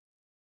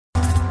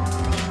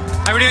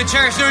How we doing,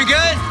 church? Doing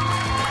good?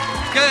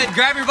 Good.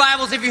 Grab your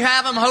Bibles if you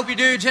have them. I hope you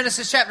do.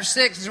 Genesis chapter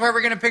 6 is where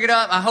we're going to pick it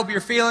up. I hope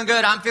you're feeling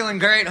good. I'm feeling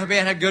great. I hope you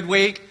had a good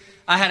week.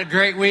 I had a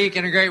great week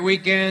and a great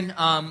weekend.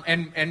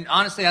 And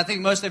honestly, I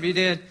think most of you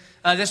did.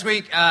 This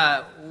week,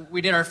 we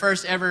did our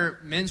first ever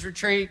men's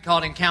retreat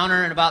called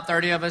Encounter, and about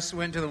 30 of us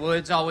went to the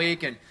woods all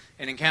week and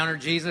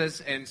encountered Jesus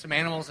and some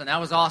animals, and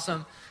that was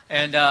awesome.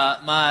 And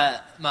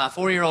my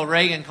 4-year-old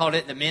Reagan called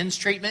it the men's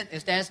treatment.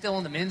 His dad's still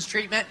on the men's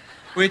treatment,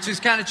 which is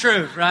kind of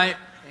true, right?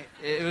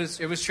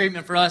 It was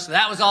treatment for us, so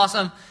that was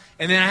awesome.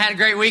 And then I had a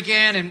great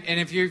weekend, and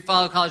if you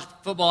follow college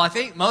football, I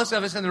think most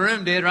of us in the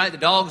room did, right? The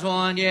Dogs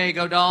won, yay,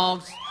 go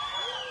Dogs.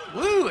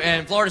 Woo,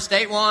 and Florida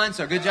State won,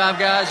 so good job,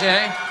 guys,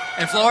 yay.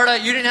 And Florida,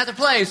 you didn't have to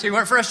play, so you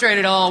weren't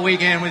frustrated all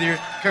weekend with your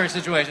current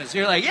situation. So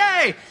you're like,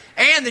 yay!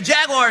 And the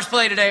Jaguars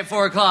play today at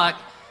 4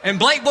 o'clock, and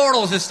Blake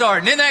Bortles is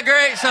starting. Isn't that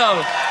great? So,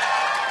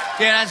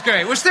 yeah, that's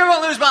great. We're still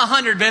going to lose by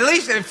 100, but at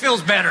least it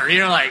feels better. You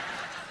know, like,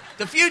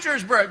 the future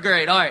is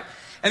great. All right.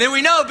 And then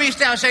we know Beach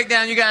Town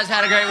Shakedown, you guys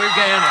had a great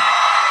weekend.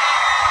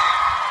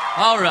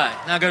 All right,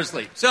 now go to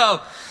sleep. So,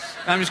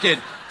 I'm just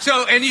kidding.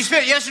 So, and you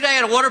spent yesterday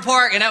at a water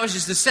park, and that was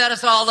just to set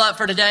us all up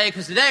for today,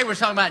 because today we're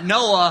talking about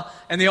Noah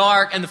and the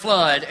ark and the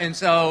flood. And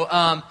so,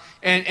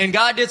 and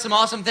God did some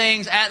awesome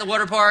things at the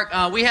water park.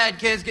 We had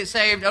kids get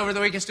saved over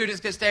the weekend, students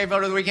get saved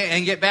over the weekend,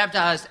 and get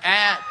baptized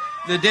at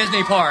the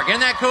Disney park. Isn't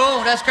that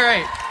cool? That's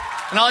great.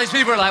 And all these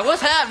people are like,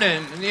 what's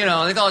happening? And, you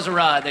know, they thought it was a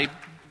ride. They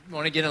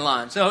want to get in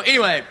line. So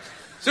anyway,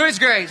 so it's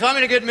great. So I'm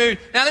in a good mood.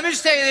 Now, let me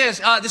just tell you this.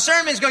 The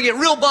sermon is going to get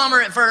real bummer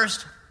at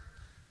first.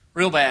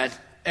 Real bad.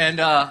 And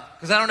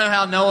because I don't know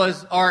how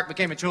Noah's Ark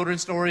became a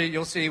children's story.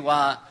 You'll see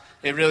why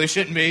it really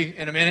shouldn't be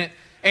in a minute.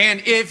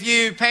 And if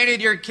you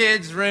painted your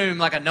kid's room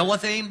like a Noah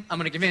theme, I'm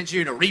going to convince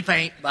you to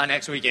repaint by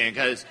next weekend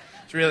because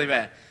it's really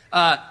bad.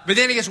 But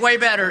then it gets way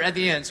better at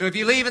the end. So if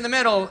you leave in the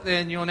middle,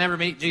 then you'll never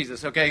meet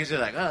Jesus, okay? Because you're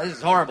like, oh, this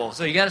is horrible.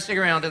 So you got to stick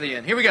around to the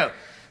end. Here we go.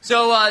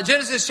 So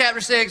Genesis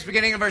chapter 6,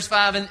 beginning of verse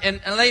 5.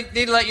 And I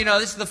need to let you know,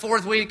 this is the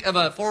fourth week of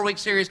a 4-week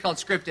series called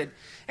Scripted.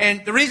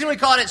 And the reason we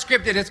call it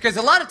scripted is because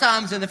a lot of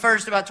times in the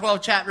first about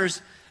 12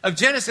 chapters of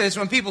Genesis,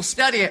 when people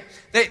study it,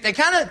 they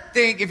kind of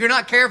think, if you're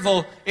not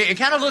careful, it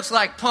kind of looks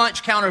like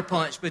punch,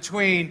 counterpunch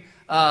between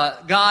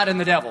God and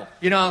the devil.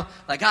 You know,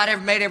 like God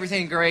ever made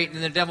everything great, and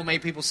then the devil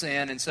made people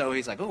sin, and so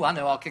he's like, oh, I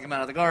know, I'll kick him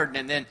out of the garden.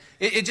 And then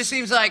it just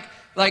seems like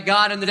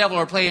God and the devil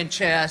are playing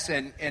chess,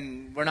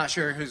 and we're not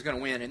sure who's going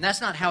to win. And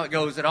that's not how it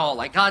goes at all.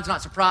 Like, God's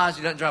not surprised.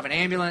 He doesn't drive an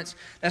ambulance.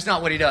 That's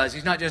not what he does.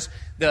 He's not just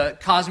the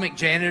cosmic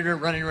janitor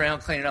running around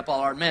cleaning up all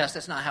our mess.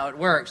 That's not how it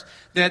works.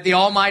 That the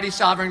almighty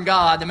sovereign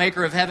God, the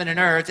maker of heaven and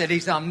earth, that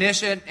he's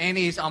omniscient and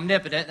he's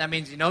omnipotent. That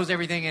means he knows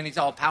everything and he's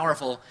all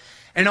powerful.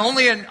 And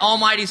only an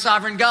almighty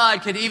sovereign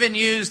God could even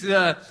use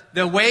the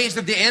ways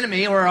of the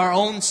enemy or our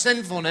own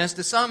sinfulness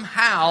to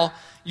somehow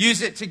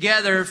use it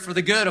together for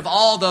the good of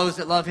all those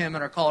that love him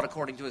and are called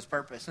according to his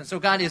purpose. And so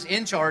God is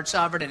in charge,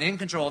 sovereign, and in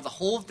control of the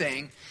whole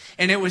thing.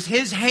 And it was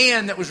his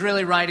hand that was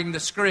really writing the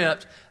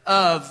script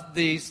of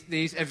these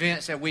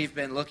events that we've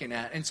been looking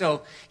at. And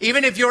so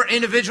even if your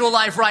individual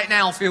life right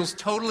now feels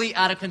totally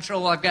out of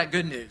control, I've got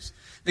good news.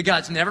 That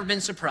God's never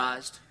been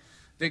surprised.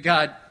 That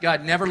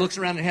God never looks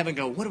around in heaven and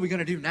go, what are we going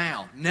to do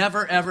now?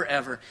 Never, ever,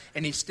 ever.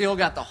 And he's still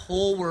got the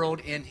whole world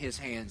in his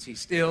hands. He's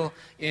still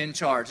in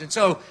charge. And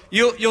so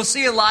you'll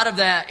see a lot of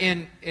that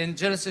in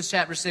Genesis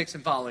chapter 6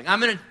 and following.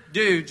 I'm going to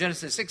do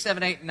Genesis 6,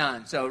 7, 8, and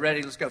 9. So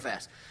ready? Let's go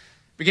fast.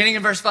 Beginning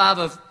in verse 5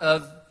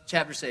 of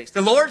chapter 6.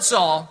 The Lord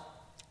saw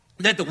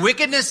that the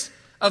wickedness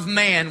of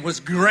man was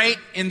great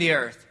in the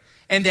earth,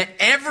 and that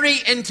every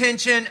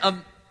intention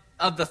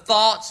of the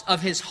thoughts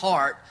of his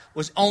heart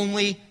was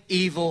only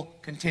evil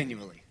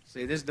continually.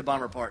 See, this is the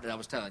bummer part that I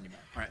was telling you about.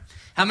 All right.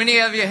 How many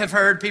of you have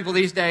heard people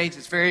these days,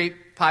 it's very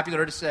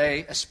popular to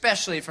say,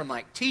 especially from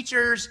like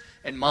teachers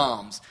and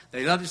moms,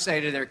 they love to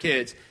say to their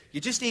kids, you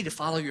just need to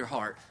follow your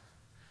heart.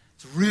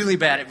 It's really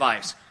bad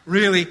advice.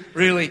 Really,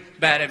 really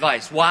bad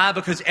advice. Why?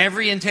 Because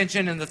every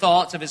intention and the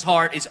thoughts of his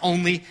heart is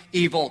only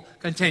evil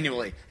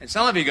continually. And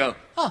some of you go,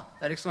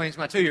 that explains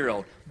my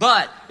 2-year-old.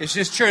 But it's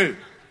just true.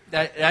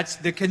 That's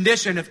the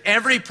condition of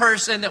every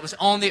person that was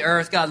on the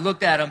earth. God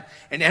looked at them,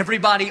 and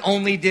everybody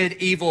only did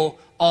evil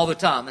all the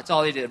time. That's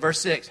all he did. Verse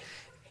 6,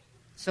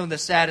 some of the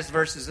saddest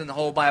verses in the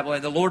whole Bible.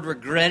 And the Lord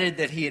regretted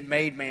that he had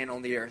made man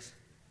on the earth,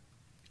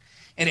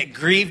 and it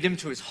grieved him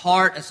to his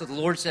heart. And so the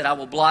Lord said, I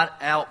will blot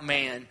out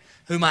man,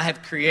 whom I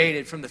have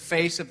created from the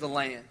face of the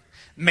land,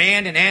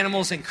 man and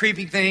animals and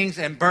creeping things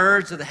and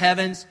birds of the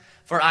heavens,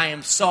 for I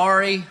am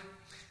sorry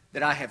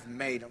that I have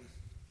made them.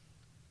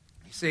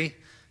 You see?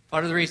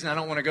 Part of the reason I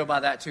don't want to go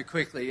by that too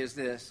quickly is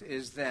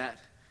that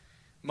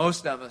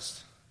most of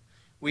us,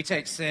 we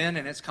take sin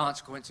and its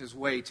consequences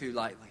way too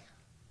lightly.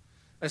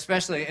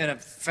 Especially in a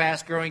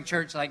fast-growing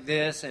church like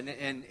this and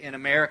in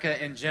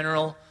America in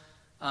general,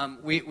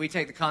 we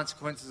take the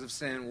consequences of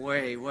sin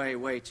way, way,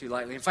 way too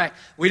lightly. In fact,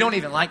 we don't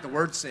even like the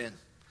word sin.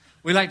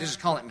 We like to just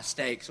call it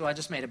mistake. So I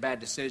just made a bad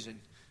decision.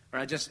 Or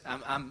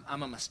I'm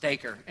a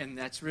mistaker. And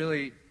that's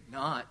really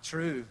not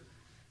true.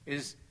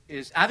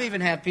 I've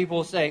even had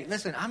people say,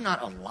 listen, I'm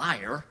not a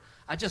liar.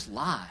 I just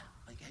lie.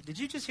 Like, did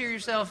you just hear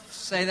yourself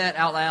say that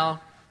out loud?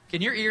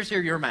 Can your ears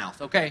hear your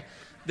mouth? Okay.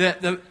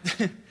 The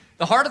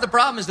heart of the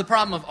problem is the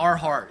problem of our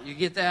heart. You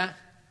get that?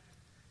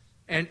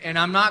 And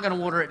I'm not going to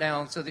water it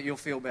down so that you'll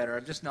feel better.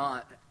 I'm just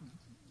not.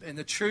 And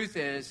the truth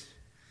is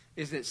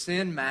that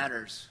sin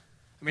matters.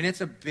 I mean,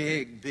 it's a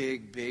big,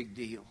 big, big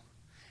deal.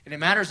 And it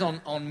matters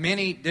on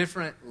many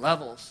different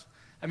levels.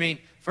 I mean,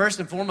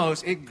 first and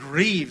foremost, it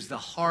grieves the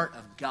heart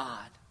of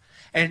God.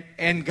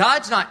 And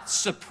God's not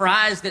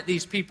surprised that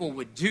these people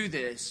would do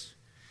this,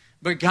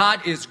 but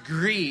God is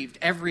grieved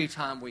every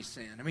time we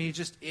sin. I mean, He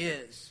just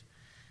is.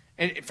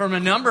 And from a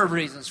number of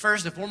reasons.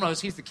 First and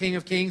foremost, He's the King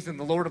of Kings and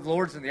the Lord of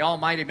Lords and the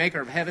Almighty Maker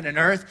of heaven and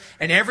earth.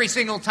 And every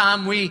single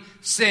time we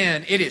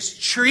sin, it is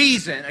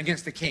treason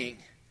against the King.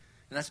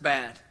 And that's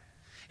bad.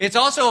 It's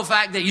also a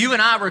fact that you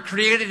and I were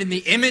created in the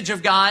image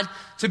of God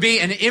to be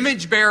an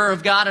image bearer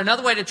of God.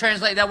 Another way to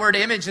translate that word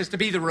image is to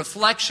be the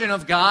reflection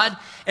of God.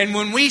 And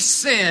when we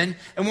sin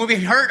and when we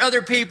hurt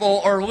other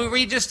people or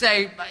we just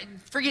say,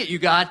 forget you,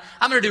 God,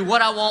 I'm going to do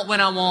what I want,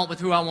 when I want, with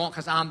who I want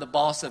because I'm the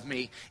boss of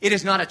me. It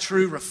is not a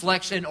true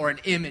reflection or an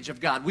image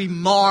of God. We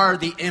mar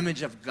the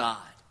image of God.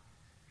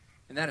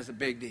 And that is a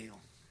big deal.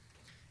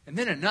 And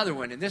then another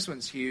one, and this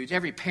one's huge.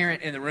 Every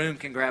parent in the room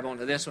can grab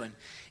onto this one.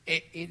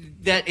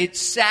 That it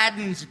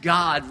saddens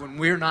God when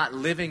we're not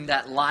living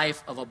that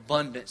life of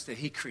abundance that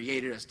He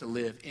created us to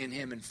live in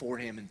Him and for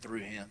Him and through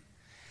Him.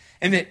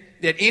 And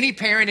that any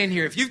parent in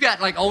here, if you've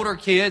got like older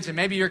kids and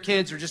maybe your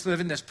kids are just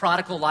living this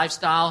prodigal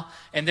lifestyle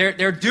and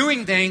they're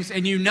doing things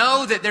and you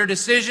know that their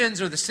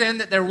decisions or the sin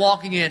that they're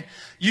walking in,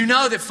 you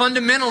know that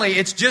fundamentally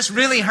it's just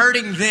really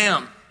hurting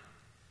them.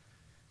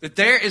 That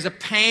there is a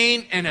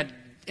pain and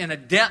a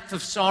depth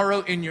of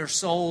sorrow in your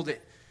soul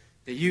that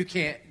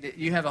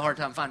you have a hard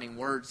time finding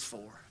words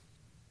for.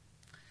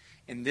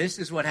 And this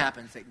is what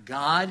happens, that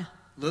God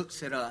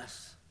looks at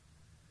us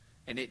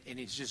and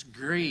it's just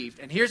grieved.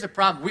 And here's the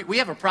problem. We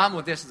have a problem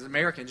with this as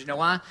Americans. You know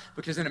why?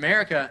 Because in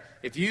America,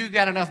 if you've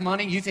got enough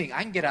money, you think,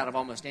 I can get out of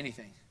almost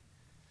anything.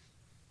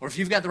 Or if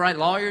you've got the right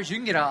lawyers, you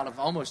can get out of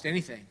almost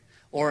anything.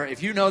 Or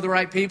if you know the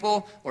right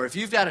people, or if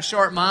you've got a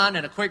sharp mind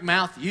and a quick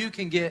mouth, you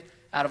can get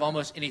out of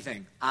almost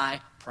anything.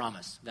 I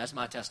promise. That's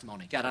my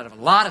testimony. Got out of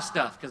a lot of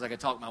stuff because I could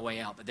talk my way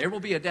out. But there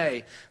will be a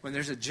day when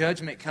there's a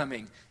judgment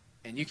coming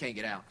and you can't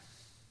get out.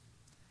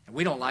 And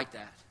we don't like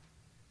that.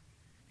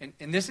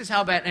 And this is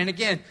how bad. And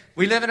again,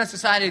 we live in a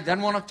society that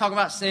doesn't want to talk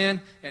about sin.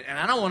 And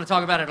I don't want to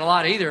talk about it a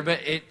lot either, but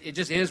it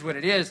just is what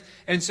it is.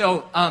 And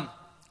so,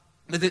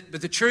 but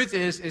the truth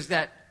is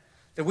that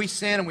we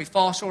sin and we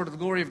fall short of the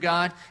glory of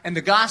God. And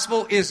the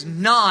gospel is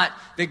not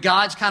that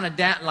God's kind of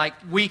like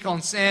weak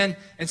on sin.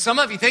 And some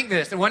of you think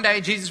this, that one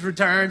day Jesus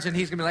returns and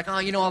He's going to be like, oh,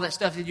 you know all that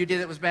stuff that you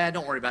did that was bad?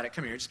 Don't worry about it.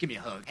 Come here. Just give me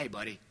a hug. Hey,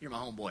 buddy, you're my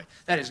homeboy.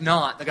 That is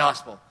not the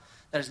gospel.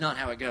 That is not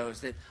how it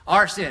goes. That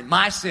our sin,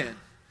 my sin,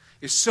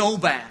 is so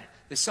bad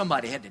that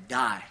somebody had to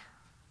die.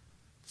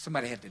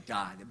 Somebody had to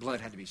die. That blood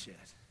had to be shed.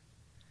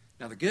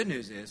 Now, the good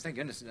news is, thank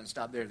goodness it doesn't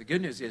stop there. The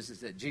good news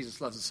is that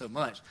Jesus loves us so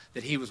much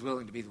that He was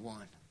willing to be the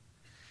one.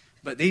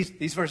 But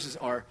these verses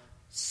are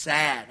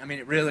sad. I mean,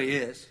 it really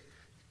is.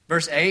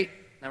 Verse 8,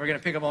 now we're going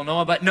to pick up on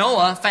Noah. But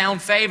Noah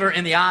found favor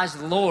in the eyes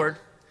of the Lord.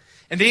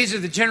 And these are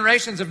the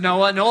generations of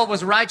Noah. Noah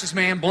was a righteous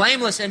man,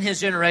 blameless in his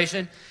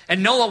generation.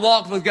 And Noah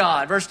walked with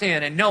God. Verse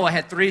 10, and Noah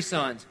had 3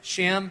 sons,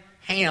 Shem,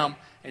 Ham,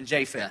 and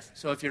Japheth.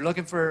 So if you're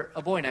looking for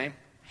a boy name,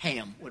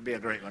 Ham would be a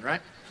great one,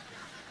 right?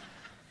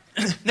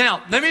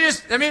 Now, let me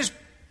just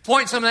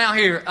point something out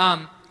here.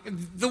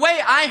 The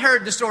way I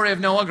heard the story of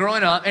Noah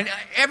growing up, and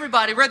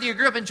everybody, whether you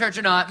grew up in church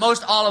or not,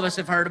 most all of us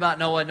have heard about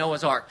Noah and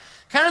Noah's Ark.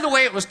 Kind of the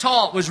way it was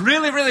taught was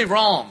really, really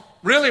wrong.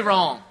 Really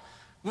wrong.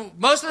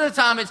 Most of the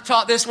time it's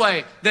taught this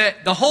way,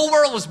 that the whole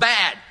world was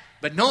bad,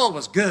 but Noah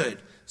was good.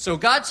 So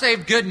God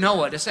saved good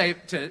Noah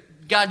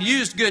God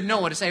used good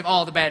Noah to save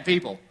all the bad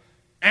people.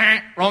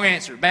 Wrong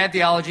answer. Bad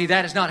theology.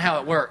 That is not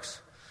how it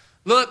works.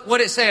 Look what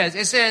it says.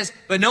 It says,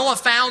 but Noah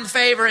found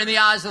favor in the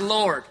eyes of the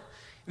Lord.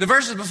 The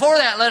verses before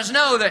that let us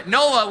know that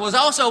Noah was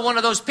also one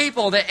of those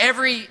people that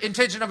every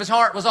intention of his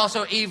heart was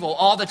also evil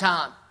all the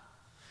time.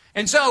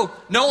 And so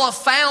Noah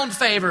found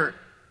favor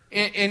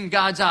in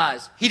God's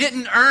eyes. He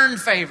didn't earn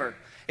favor.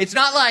 It's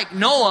not like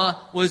Noah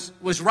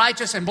was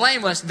righteous and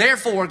blameless,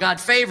 therefore God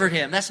favored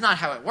him. That's not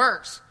how it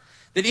works.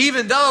 That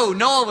even though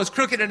Noah was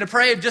crooked and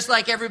depraved just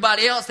like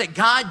everybody else, that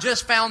God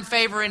just found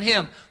favor in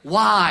him.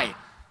 Why?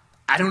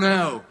 I don't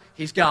know.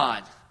 He's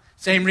God.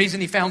 Same reason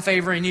He found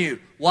favor in you.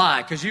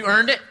 Why? Because you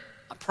earned it?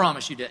 I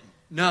promise you didn't.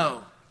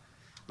 No.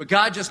 But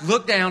God just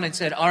looked down and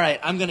said, all right,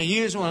 I'm going to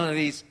use one of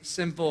these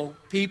simple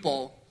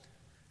people,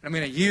 and I'm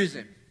going to use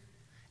him.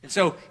 And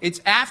so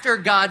it's after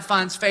God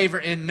finds favor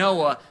in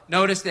Noah.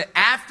 Notice that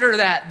after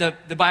that,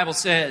 the Bible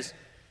says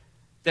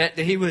that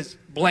he was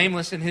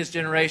blameless in his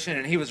generation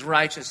and he was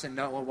righteous and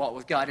Noah walked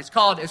with God.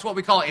 It's what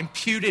we call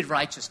imputed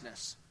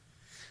righteousness.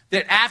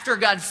 That after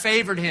God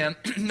favored him,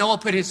 Noah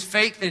put his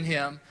faith in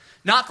him,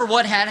 not for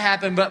what had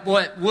happened, but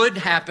what would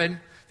happen.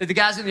 That the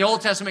guys in the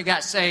Old Testament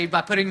got saved by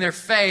putting their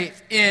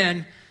faith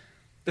in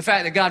The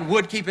fact that God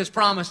would keep his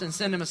promise and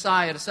send a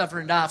Messiah to suffer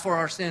and die for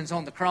our sins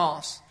on the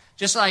cross.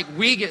 Just like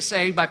we get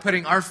saved by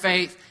putting our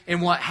faith in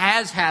what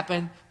has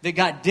happened, that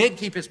God did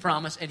keep his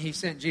promise and he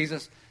sent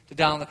Jesus to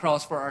die on the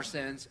cross for our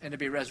sins and to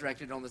be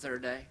resurrected on the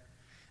third day.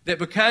 That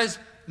because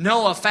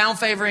Noah found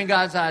favor in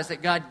God's eyes,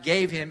 that God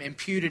gave him,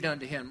 imputed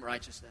unto him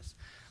righteousness.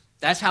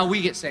 That's how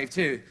we get saved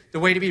too. The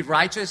way to be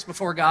righteous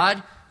before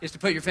God is to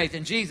put your faith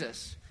in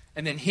Jesus.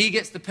 And then he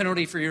gets the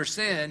penalty for your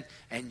sin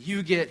and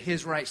you get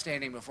his right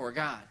standing before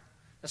God.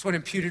 That's what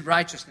imputed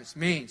righteousness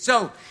means.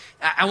 So,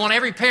 I want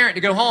every parent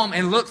to go home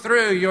and look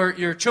through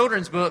your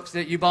children's books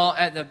that you bought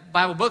at the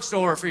Bible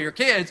bookstore for your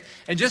kids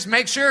and just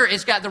make sure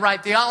it's got the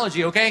right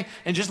theology, okay?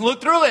 And just look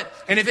through it.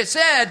 And if it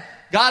said,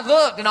 God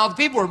looked and all the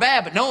people were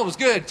bad, but Noah was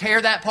good,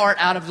 tear that part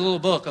out of the little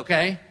book,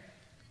 okay?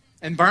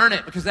 And burn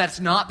it, because that's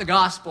not the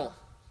gospel.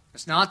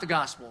 It's not the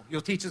gospel. You'll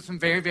teach us some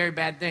very, very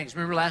bad things.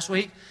 Remember last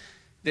week?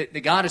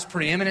 That God is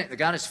preeminent, that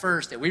God is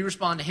first, that we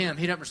respond to him,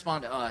 he doesn't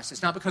respond to us.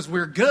 It's not because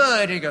we're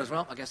good, and he goes,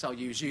 well, I guess I'll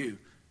use you.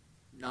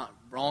 Not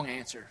wrong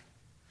answer.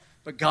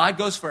 But God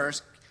goes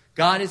first.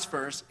 God is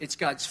first. It's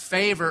God's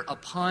favor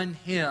upon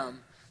him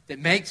that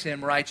makes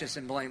him righteous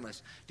and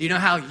blameless. Do you know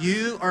how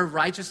you are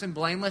righteous and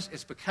blameless?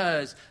 It's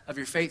because of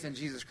your faith in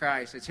Jesus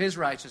Christ. It's his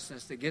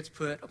righteousness that gets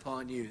put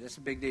upon you. That's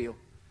a big deal.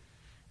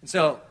 And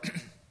so,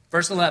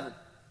 verse 11.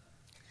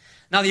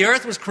 Now the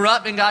earth was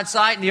corrupt in God's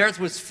sight, and the earth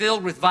was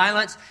filled with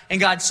violence. And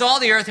God saw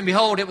the earth, and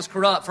behold, it was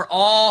corrupt, for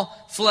all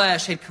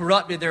flesh had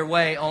corrupted their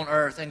way on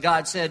earth. And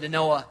God said to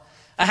Noah,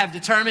 I have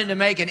determined to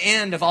make an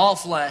end of all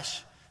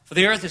flesh, for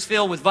the earth is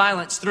filled with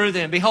violence through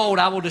them. Behold,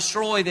 I will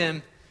destroy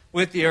them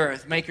with the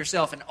earth. Make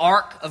yourself an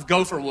ark of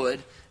gopher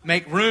wood.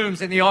 Make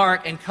rooms in the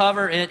ark and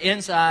cover it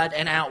inside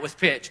and out with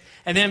pitch.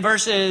 And then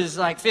verses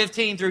like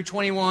 15 through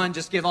 21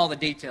 just give all the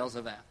details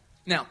of that.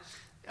 Now,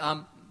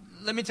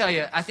 let me tell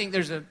you, I think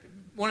there's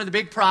one of the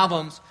big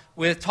problems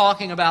with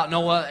talking about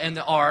Noah and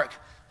the ark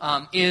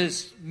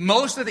is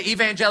most of the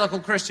evangelical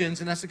Christians,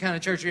 and that's the kind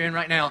of church you're in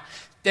right now,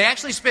 they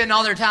actually spend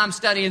all their time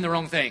studying the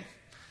wrong thing.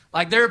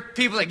 Like there are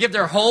people that give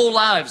their whole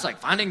lives like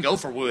finding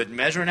gopher wood and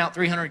measuring out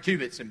 300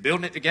 cubits and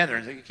building it together.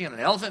 And think, can an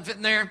elephant fit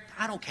in there?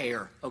 I don't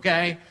care,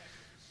 okay?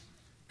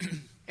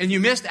 And you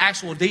missed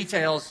actual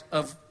details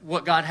of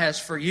what God has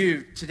for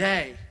you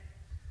today.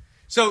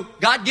 So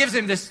God gives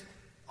him this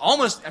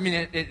almost,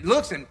 it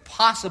looks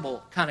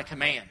impossible kind of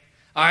command.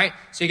 All right,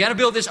 so you got to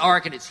build this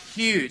ark, and it's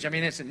huge.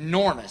 It's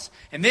enormous.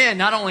 And then,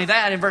 not only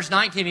that, in verse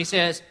 19, he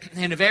says,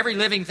 and of every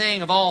living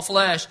thing of all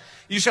flesh,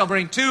 you shall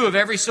bring 2 of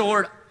every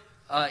sort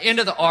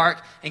into the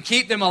ark, and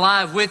keep them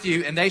alive with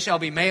you, and they shall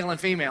be male and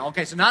female.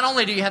 Okay, so not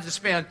only do you have to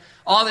spend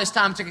all this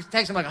time, it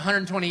takes them like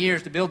 120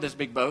 years to build this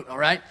big boat, all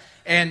right?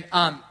 And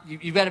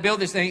you've got to build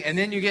this thing, and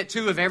then you get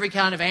 2 of every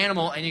kind of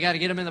animal, and you got to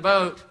get them in the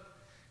boat.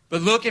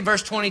 But look in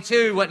verse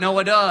 22 what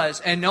Noah does.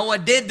 And Noah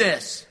did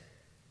this.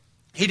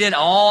 He did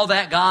all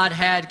that God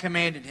had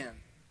commanded him.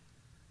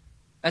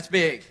 That's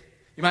big.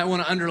 You might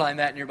want to underline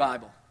that in your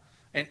Bible.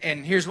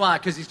 And here's why,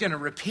 because he's going to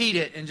repeat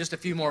it in just a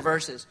few more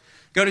verses.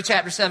 Go to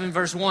chapter 7,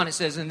 verse 1. It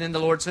says, and then the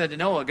Lord said to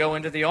Noah, go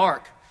into the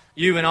ark,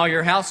 you and all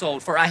your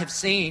household, for I have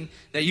seen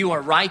that you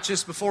are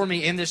righteous before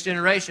me in this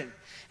generation.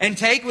 And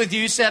take with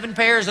you 7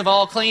 pairs of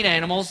all clean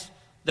animals,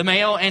 the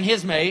male and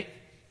his mate,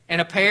 and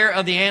a pair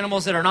of the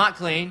animals that are not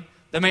clean,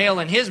 the male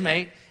and his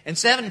mate, and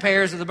 7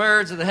 pairs of the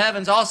birds of the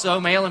heavens also,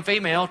 male and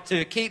female,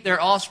 to keep their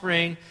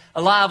offspring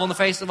alive on the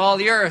face of all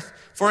the earth.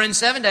 For in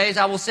 7 days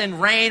I will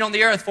send rain on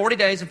the earth 40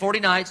 days and 40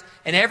 nights,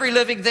 and every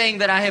living thing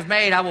that I have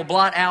made I will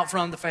blot out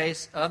from the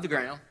face of the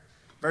ground.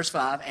 Verse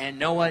 5, and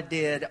Noah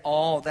did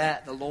all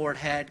that the Lord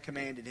had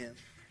commanded him.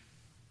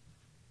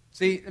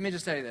 See, let me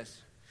just tell you this.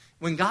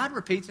 When God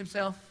repeats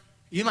himself,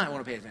 you might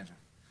want to pay attention.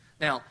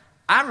 Now,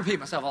 I repeat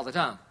myself all the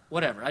time.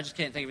 Whatever, I just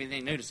can't think of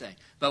anything new to say.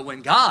 But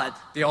when God,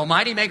 the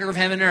almighty maker of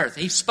heaven and earth,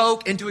 he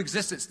spoke into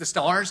existence the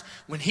stars,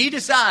 when he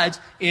decides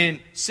in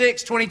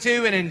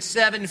 6:22 and in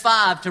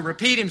 7:5 to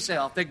repeat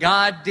himself, that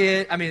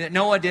that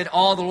Noah did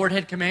all the Lord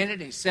had commanded,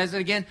 and he says it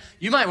again,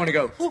 you might want to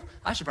go,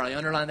 I should probably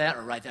underline that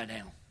or write that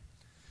down.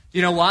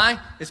 You know why?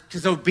 It's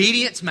because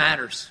obedience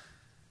matters.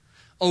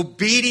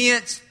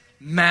 Obedience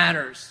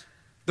matters.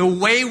 The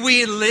way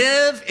we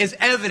live is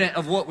evident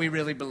of what we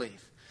really believe.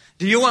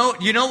 Do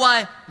you know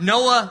why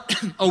Noah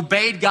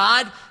obeyed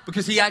God?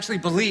 Because he actually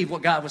believed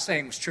what God was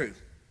saying was true.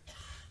 Do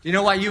you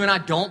know why you and I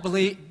don't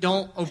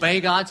obey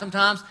God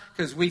sometimes?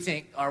 Because we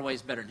think our way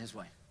is better than his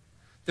way.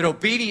 That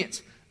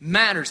obedience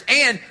matters.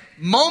 And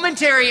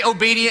momentary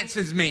obedience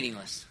is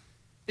meaningless.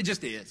 It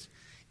just is.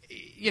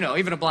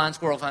 Even a blind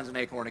squirrel finds an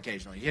acorn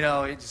occasionally.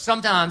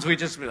 Sometimes we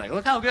just be like,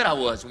 look how good I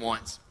was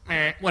once.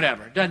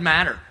 Whatever. It doesn't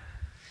matter.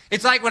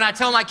 It's like when I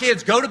tell my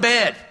kids, go to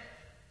bed.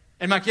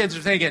 And my kids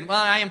are thinking, well,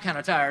 I am kind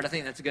of tired. I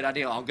think that's a good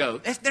idea. I'll go.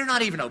 They're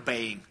not even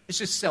obeying. It's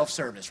just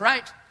self-service,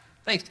 right?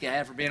 Thanks,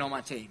 Dad, for being on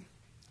my team.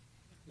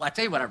 Well, I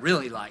tell you what I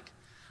really like.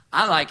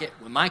 I like it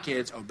when my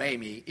kids obey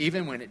me,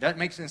 even when it doesn't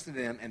make sense to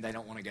them and they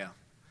don't want to go.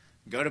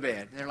 Go to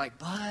bed. They're like,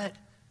 but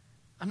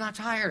I'm not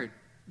tired.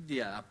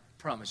 Yeah, I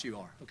promise you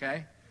are,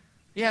 okay?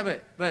 Yeah,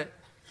 but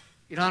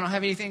I don't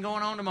have anything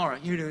going on tomorrow.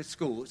 You know, it's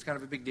school. It's kind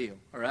of a big deal,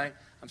 all right?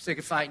 I'm sick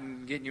of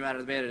fighting, getting you out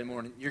of the bed in the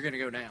morning. You're going to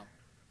go now.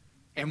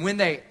 And when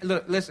they,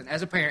 look, listen,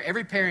 as a parent,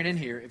 every parent in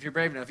here, if you're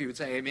brave enough, you would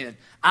say amen.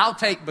 I'll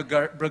take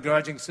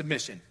begrudging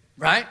submission,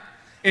 right?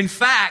 In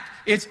fact,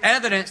 it's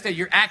evidence that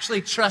you're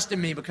actually trusting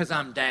me because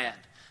I'm dad.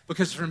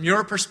 Because from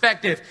your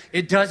perspective,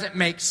 it doesn't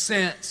make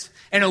sense.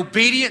 And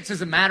obedience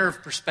is a matter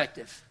of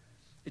perspective.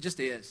 It just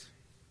is.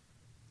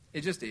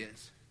 It just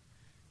is.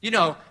 You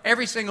know,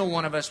 every single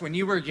one of us, when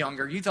you were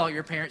younger, you thought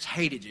your parents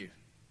hated you.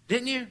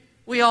 Didn't you?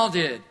 We all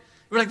did.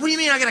 We're like, what do you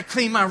mean I got to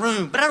clean my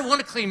room? But I don't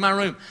want to clean my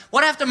room. Why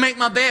do I have to make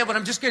my bed when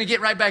I'm just going to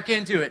get right back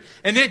into it?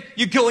 And then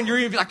you go in your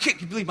room and be like, I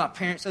can't believe my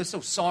parents are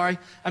so sorry.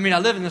 I mean, I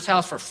live in this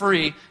house for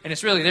free, and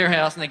it's really their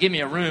house, and they give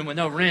me a room with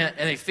no rent,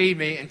 and they feed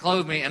me and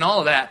clothe me and all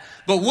of that.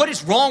 But what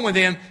is wrong with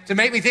them to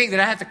make me think that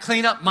I have to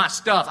clean up my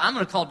stuff? I'm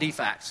going to call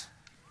DFACS,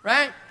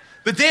 right?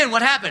 But then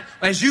what happened?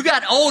 As you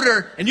got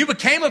older and you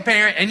became a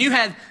parent and you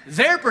had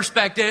their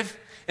perspective,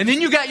 and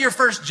then you got your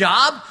first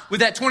job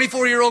with that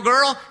 24-year-old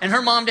girl and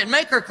her mom didn't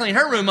make her clean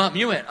her room up, and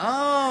you went,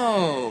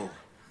 oh,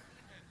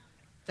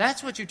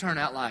 that's what you turn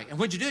out like. And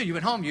what'd you do? You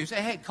went home, you say,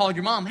 hey, called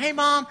your mom. Hey,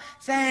 Mom,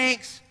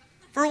 thanks.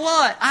 For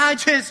what? I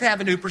just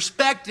have a new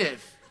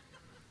perspective.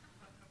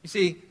 You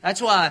see,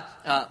 that's why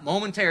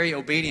momentary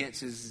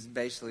obedience is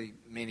basically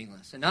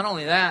meaningless. And not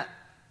only that,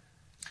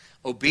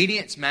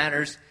 obedience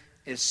matters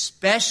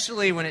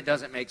especially when it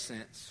doesn't make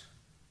sense.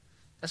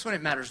 That's when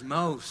it matters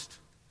most.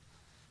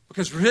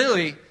 Because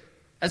really,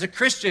 as a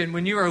Christian,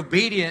 when you are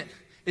obedient,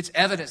 it's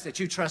evidence that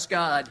you trust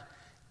God,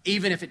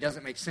 even if it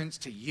doesn't make sense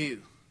to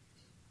you.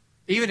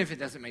 Even if it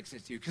doesn't make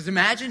sense to you. Because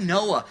imagine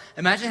Noah.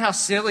 Imagine how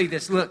silly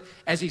this looked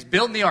as he's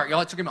building the ark. Y'all,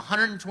 it took him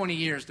 120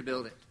 years to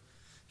build it.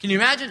 Can you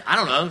imagine,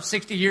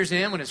 60 years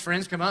in when his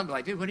friends come up and be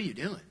like, dude, what are you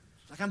doing?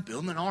 He's like, I'm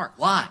building an ark.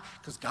 Why?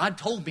 Because God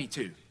told me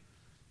to.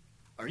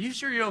 Are you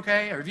sure you're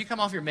okay? Or have you come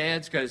off your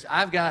meds? Because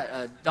I've got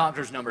a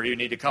doctor's number you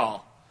need to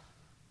call.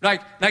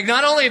 Like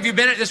not only have you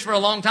been at this for a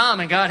long time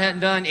and God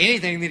hadn't done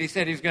anything that he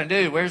said he was going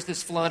to do, where's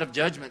this flood of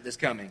judgment that's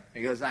coming?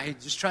 He goes,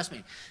 just trust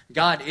me.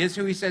 God is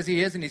who he says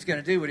he is, and he's going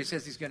to do what he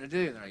says he's going to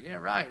do. And they're like, yeah,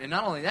 right. And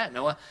not only that,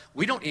 Noah,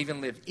 we don't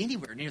even live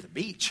anywhere near the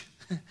beach.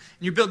 And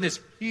you're building this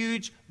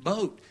huge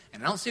boat.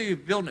 And I don't see you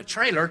building a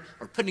trailer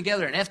or putting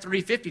together an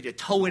F-350 to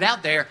tow it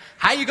out there.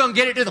 How are you going to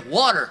get it to the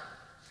water?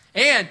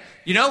 And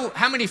you know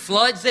how many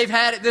floods they've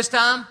had at this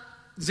time?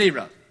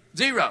 Zero.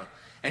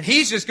 And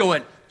he's just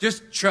going,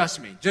 just trust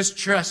me. Just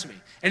trust me.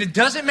 And it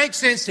doesn't make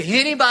sense to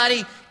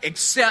anybody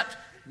except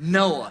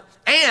Noah.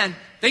 And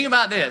think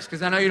about this,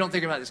 because I know you don't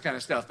think about this kind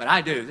of stuff, but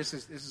I do. This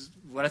is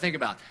what I think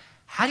about.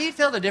 How do you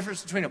tell the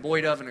difference between a boy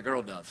dove and a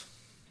girl dove?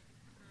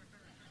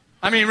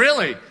 I mean,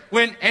 really.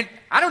 And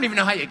I don't even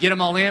know how you get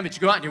them all in, but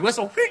you go out and you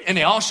whistle, and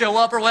they all show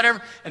up or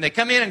whatever, and they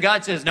come in and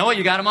God says, Noah,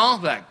 you got them all?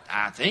 I'm like,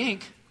 I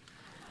think.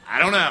 I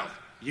don't know.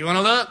 You want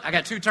to look? I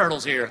got 2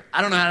 turtles here.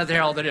 I don't know how to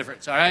tell the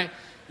difference, all right?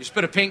 You just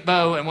put a pink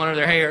bow in one of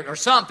their hair or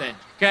something,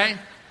 okay?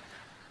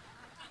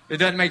 It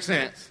doesn't make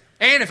sense.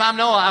 And if I'm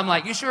Noah, I'm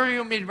like, you sure you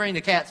want me to bring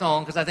the cats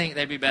on? Because I think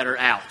they'd be better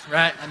out,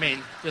 right? I mean,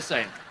 just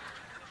saying.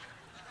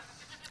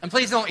 And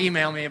please don't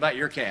email me about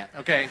your cat,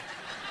 okay?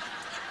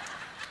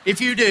 If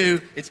you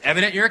do, it's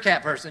evident you're a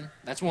cat person.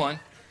 That's one.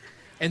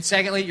 And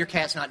secondly, your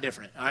cat's not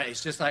different, all right?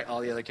 It's just like all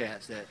the other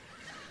cats that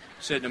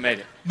shouldn't have made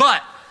it.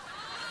 But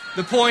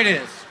the point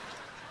is,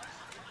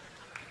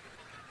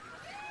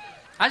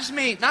 I just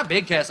mean, not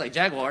big cats like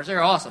jaguars.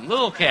 They're awesome.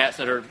 Little cats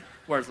that are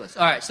worthless.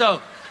 All right,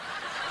 so.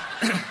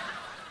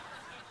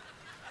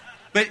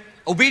 But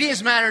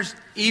obedience matters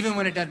even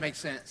when it doesn't make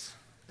sense.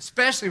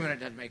 Especially when it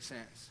doesn't make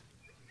sense.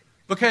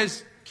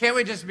 Because can't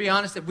we just be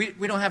honest that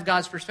we don't have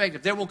God's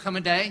perspective? There will come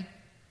a day,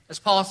 as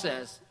Paul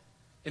says,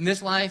 in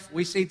this life,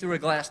 we see through a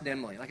glass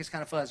dimly. Like it's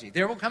kind of fuzzy.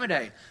 There will come a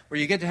day where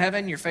you get to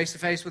heaven, you're face to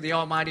face with the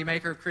almighty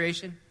maker of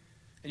creation,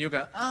 and you'll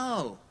go,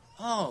 oh,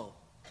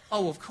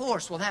 of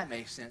course. Well, that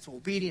makes sense. Well,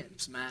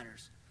 obedience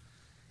matters.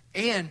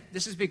 And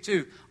this is big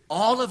too.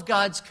 All of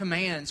God's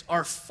commands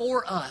are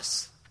for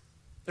us.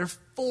 They're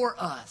for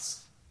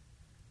us.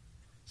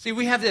 See,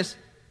 we have this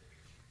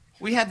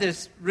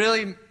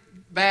really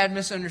bad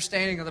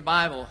misunderstanding of the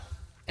Bible.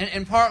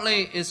 And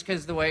partly it's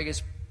because of the way it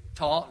gets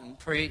taught and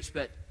preached.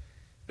 But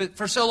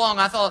for so long,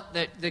 I thought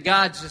that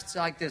God's just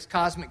like this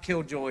cosmic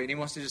killjoy, and he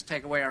wants to just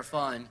take away our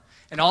fun.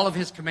 And all of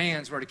his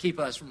commands were to keep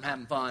us from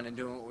having fun and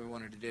doing what we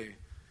wanted to do.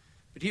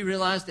 But he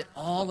realized that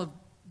all of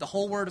the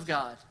whole Word of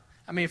God,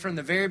 I mean, from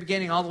the very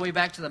beginning all the way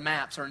back to the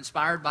maps, are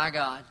inspired by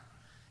God.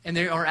 And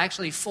they are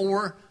actually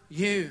for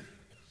you.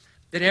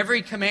 That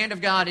every command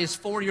of God is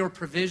for your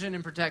provision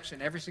and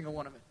protection, every single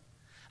one of it.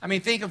 I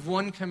mean, think of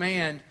one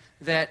command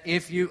that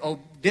if you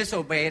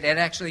disobey it, it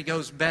actually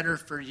goes better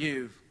for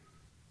you.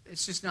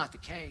 It's just not the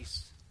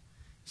case.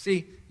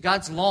 See,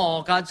 God's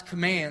law, God's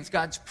commands,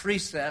 God's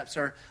precepts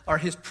are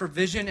his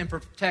provision and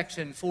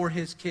protection for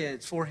his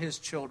kids, for his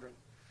children.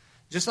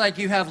 Just like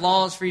you have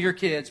laws for your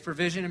kids,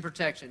 provision and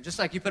protection. Just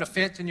like you put a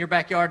fence in your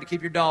backyard to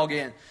keep your dog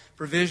in,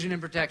 provision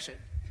and protection.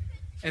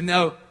 And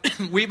though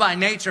we by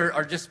nature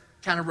are just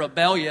kind of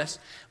rebellious.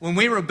 When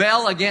we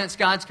rebel against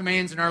God's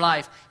commands in our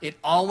life, it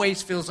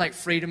always feels like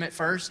freedom at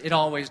first. It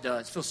always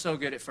does. It feels so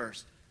good at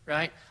first,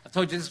 right? I've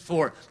told you this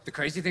before. The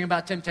crazy thing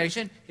about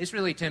temptation, it's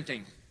really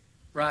tempting,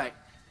 right?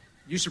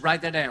 You should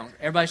write that down.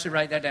 Everybody should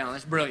write that down.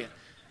 That's brilliant.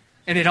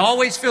 And it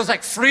always feels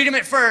like freedom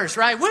at first,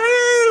 right?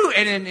 Woo!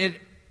 And then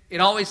it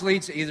always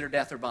leads to either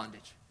death or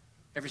bondage.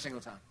 Every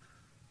single time.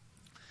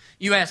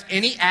 You ask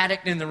any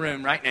addict in the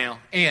room right now,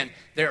 and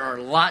there are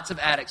lots of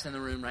addicts in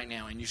the room right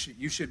now, and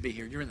you should be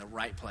here. You're in the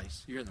right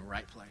place. You're in the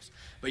right place.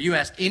 But you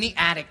ask any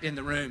addict in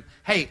the room,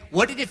 hey,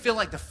 what did it feel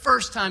like the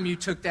first time you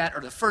took that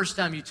or the first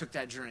time you took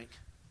that drink?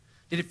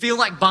 Did it feel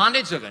like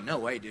bondage? They'll go, no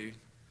way, dude.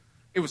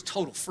 It was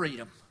total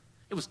freedom.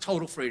 It was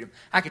total freedom.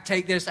 I could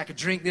take this, I could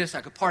drink this,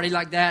 I could party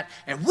like that,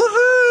 and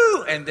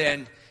woohoo! And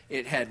then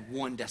it had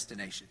one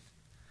destination.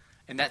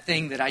 And that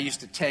thing that I used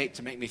to take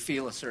to make me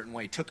feel a certain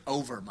way took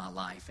over my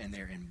life, and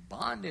they're in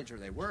bondage, or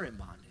they were in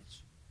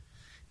bondage.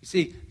 You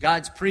see,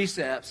 God's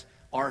precepts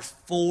are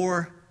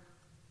for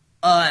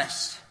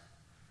us.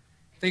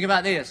 Think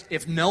about this.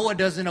 If Noah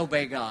doesn't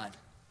obey God,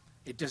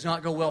 it does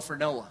not go well for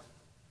Noah.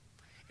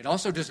 It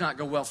also does not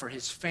go well for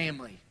his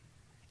family,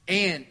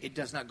 and it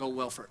does not go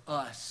well for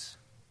us.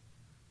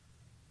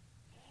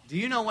 Do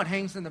you know what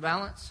hangs in the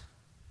balance?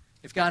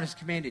 If God has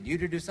commanded you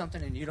to do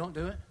something and you don't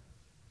do it?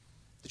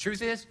 The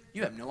truth is,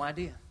 you have no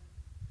idea.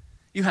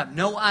 You have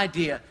no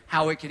idea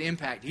how it could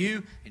impact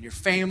you and your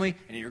family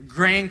and your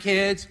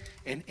grandkids.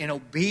 And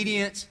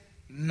obedience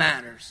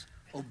matters.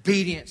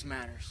 Obedience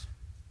matters.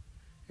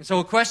 And so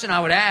a question I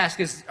would ask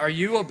is, are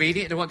you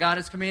obedient to what God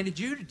has commanded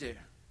you to do?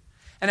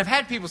 And I've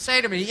had people say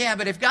to me, yeah,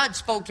 but if God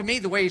spoke to me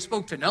the way he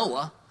spoke to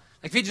Noah,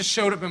 like if he just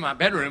showed up in my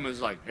bedroom and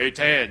was like, hey,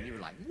 Ted, and you were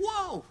like,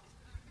 whoa,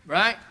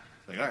 right?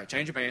 Like, all right,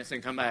 change your pants,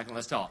 then come back and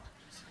let's talk.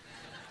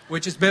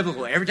 Which is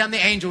biblical. Every time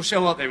the angels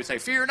show up, they would say,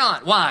 fear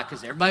not. Why?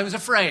 Because everybody was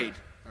afraid,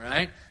 all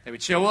right? They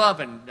would show up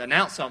and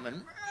announce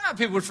something.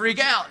 People would freak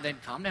out. And then,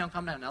 calm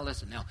down. Now,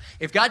 listen. Now,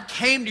 if God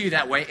came to you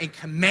that way and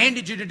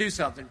commanded you to do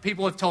something,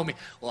 people have told me,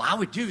 well, I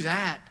would do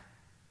that.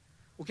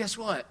 Well, guess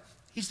what?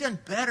 He's done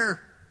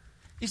better.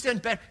 He's done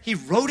better. He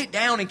wrote it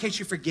down in case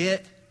you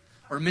forget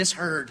or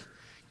misheard.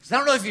 Because I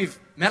don't know if you've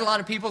met a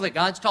lot of people that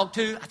God's talked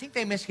to. I think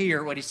they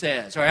mishear what he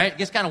says, all right? It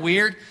gets kind of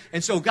weird.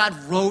 And so God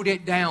wrote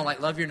it down,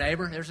 like love your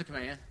neighbor. There's a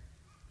command.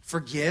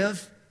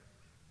 Forgive.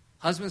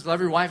 Husbands,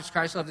 love your wife as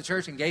Christ loved the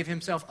church and gave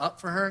himself up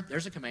for her.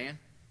 There's a command.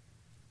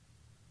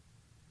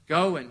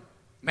 Go and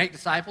make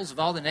disciples of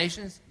all the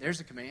nations. There's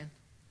a command.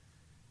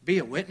 Be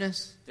a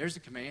witness. There's a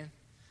command.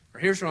 Or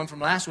here's one from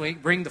last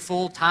week. Bring the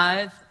full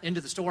tithe into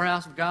the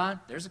storehouse of God.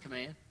 There's a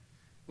command.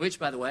 Which,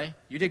 by the way,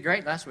 you did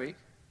great last week.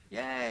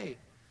 Yay.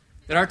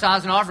 That our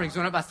tithes and offerings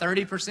went up by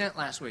 30%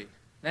 last week.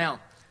 Now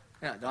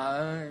you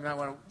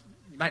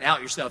might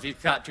out yourself. You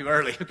got too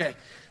early. Okay.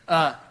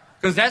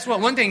 Because that's what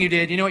one thing you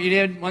did. You know what you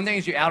did? One thing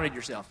is you outed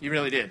yourself. You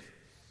really did.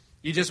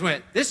 You just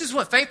went, this is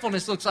what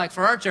faithfulness looks like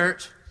for our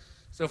church.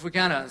 So if we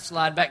kind of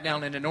slide back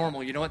down into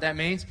normal, you know what that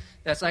means?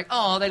 That's like,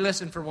 oh, they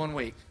listened for 1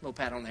 week. A little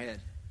pat on the head.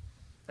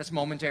 That's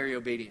momentary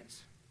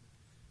obedience.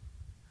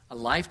 A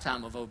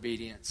lifetime of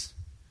obedience.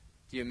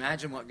 Do you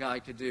imagine what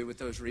God could do with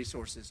those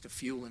resources to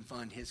fuel and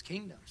fund his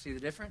kingdom? See the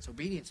difference?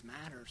 Obedience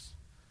matters.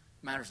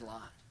 It matters a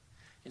lot.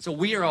 And so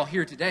we are all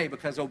here today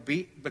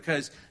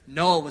because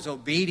Noah was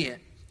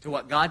obedient to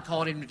what God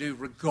called him to do,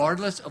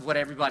 regardless of what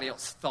everybody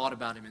else thought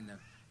about him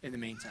in the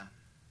meantime.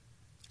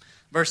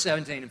 Verse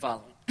 17 and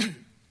following.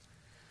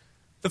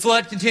 The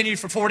flood continued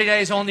for 40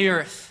 days on the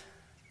earth.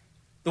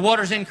 The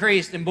waters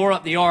increased and bore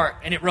up the ark,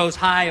 and it rose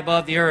high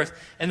above the earth.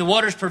 And the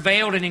waters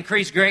prevailed and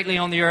increased greatly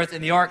on the earth,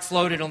 and the ark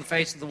floated on the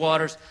face of the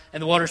waters,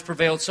 and the waters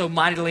prevailed so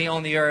mightily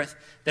on the earth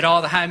that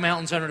all the high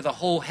mountains under the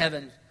whole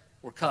heaven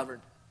were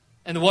covered.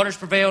 And the waters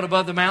prevailed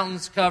above the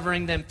mountains,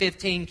 covering them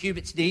 15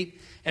 cubits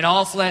deep, and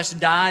all flesh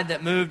died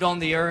that moved on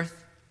the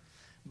earth.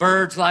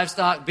 Birds,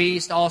 livestock,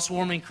 beasts, all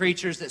swarming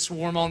creatures that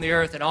swarm on the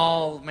earth, and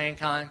all of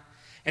mankind.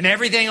 And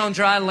everything on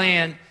dry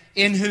land,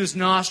 in whose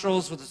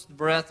nostrils was the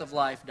breath of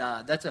life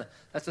died. That's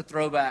a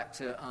throwback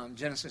to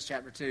Genesis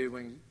chapter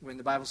 2 when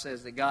the Bible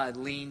says that God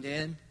leaned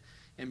in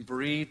and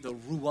breathed the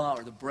ruah,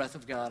 or the breath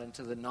of God,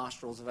 into the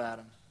nostrils of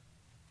Adam.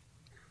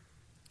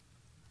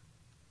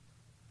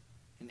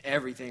 And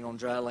everything on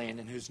dry land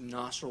in whose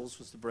nostrils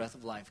was the breath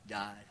of life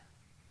died.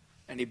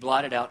 And he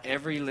blotted out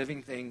every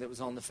living thing that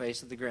was on the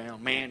face of the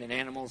ground, man and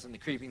animals and the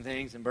creeping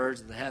things and birds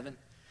of the heaven.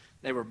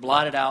 They were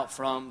blotted out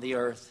from the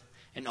earth.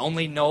 And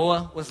only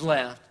Noah was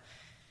left,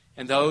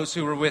 and those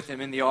who were with him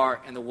in the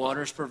ark, and the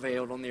waters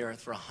prevailed on the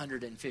earth for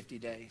 150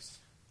 days.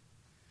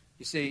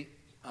 You see,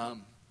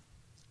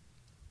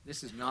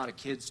 this is not a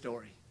kid's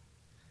story.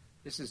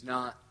 This is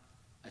not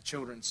a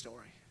children's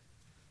story.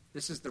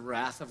 This is the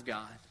wrath of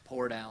God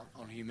poured out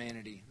on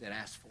humanity that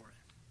asked for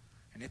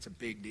it. And it's a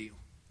big deal.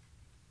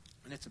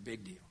 And it's a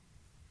big deal.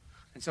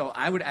 And so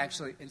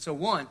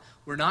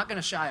we're not going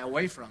to shy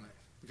away from it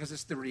because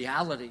it's the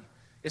reality.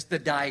 It's the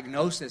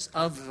diagnosis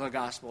of the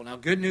gospel. Now,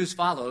 good news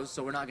follows,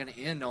 so we're not going to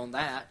end on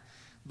that.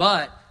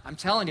 But I'm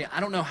telling you,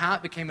 I don't know how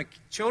it became a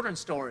children's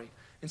story.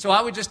 And so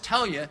I would just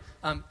tell you,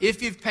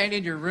 if you've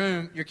painted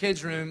your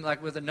kids' room,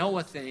 like with a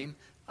Noah theme,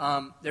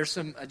 there's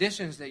some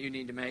additions that you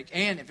need to make.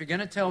 And if you're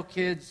going to tell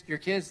your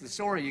kids the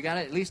story, you got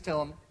to at least tell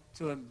them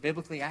to a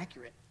biblically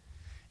accurate.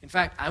 In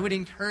fact, I would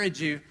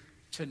encourage you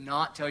to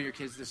not tell your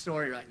kids the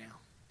story right now,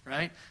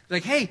 right?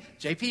 Like, hey,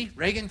 JP,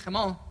 Reagan, come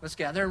on, let's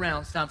gather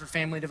around. It's time for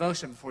family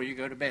devotion before you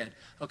go to bed.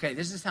 Okay,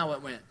 this is how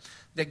it went.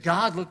 That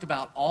God looked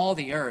about all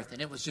the earth,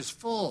 and it was just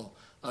full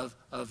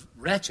of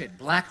wretched,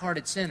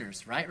 black-hearted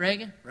sinners. Right,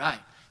 Reagan? Right.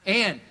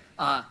 And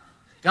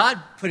God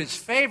put his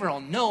favor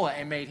on Noah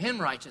and made him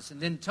righteous,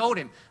 and then told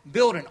him,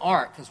 build an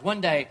ark, because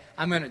one day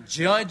I'm going to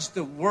judge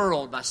the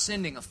world by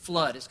sending a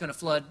flood. It's going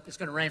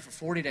to rain for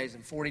 40 days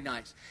and 40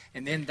 nights.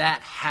 And then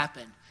that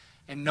happened.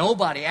 And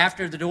nobody,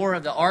 after the door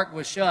of the ark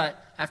was shut,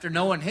 after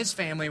Noah and his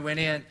family went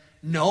in,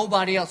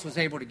 nobody else was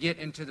able to get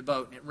into the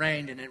boat. And it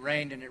rained and it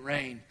rained and it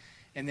rained.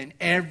 And then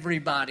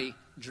everybody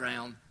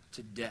drowned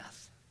to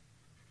death.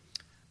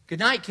 Good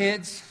night,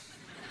 kids.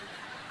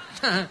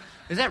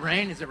 Is that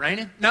rain? Is it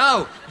raining?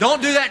 No,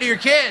 don't do that to your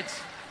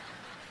kids.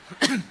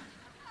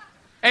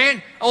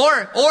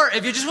 Or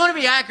if you just want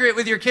to be accurate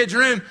with your kids'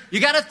 room,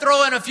 you got to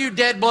throw in a few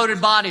dead,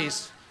 bloated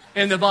bodies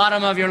in the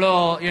bottom of your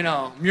little,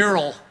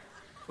 mural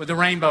with the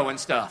rainbow and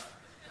stuff.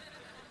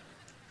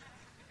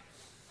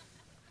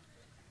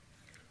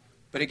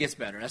 But it gets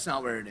better. That's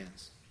not where it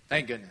ends.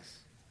 Thank goodness.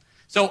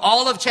 So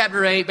all of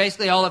chapter 8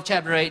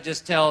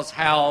 just tells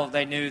how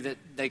they knew that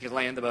they could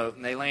land the boat.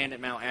 And they land at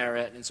Mount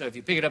Ararat. And so if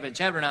you pick it up in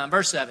chapter 9,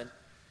 verse 7,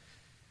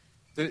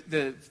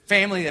 the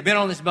family, they've been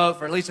on this boat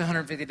for at least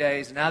 150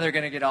 days. And now they're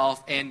going to get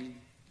off. And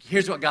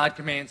here's what God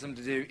commands them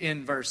to do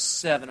in verse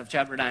 7 of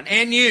chapter 9.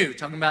 And you,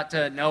 talking about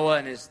Noah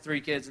and his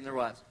 3 kids and their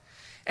wives.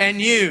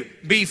 And you,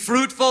 be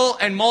fruitful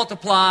and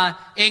multiply,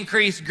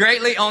 increase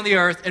greatly on the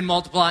earth and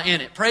multiply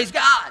in it. Praise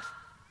God.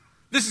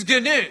 This is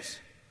good news.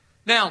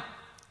 Now,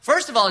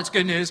 first of all, it's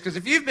good news because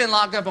if you've been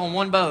locked up on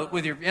one boat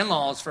with your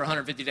in-laws for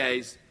 150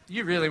 days,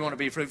 you really want to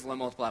be fruitful and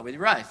multiply with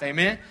your wife.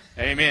 Amen?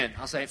 Amen.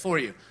 I'll say it for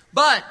you.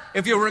 But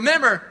if you'll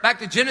remember, back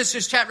to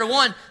Genesis chapter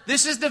 1,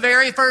 this is the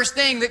very first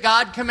thing that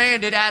God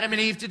commanded Adam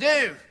and Eve to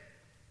do.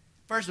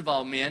 First of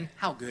all, men,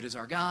 how good is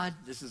our God?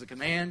 This is a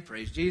command.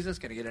 Praise Jesus.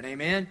 Can I get an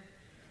amen?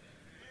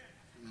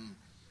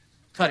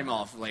 Cut him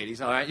off, ladies.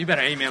 All right, you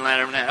better amen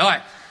louder than that. All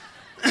right.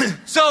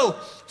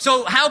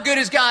 So how good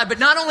is God? But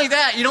not only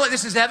that, you know what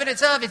this is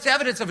evidence of? It's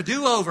evidence of a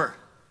do-over.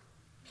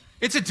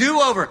 It's a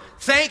do-over.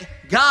 Thank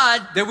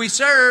God that we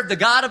serve the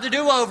God of the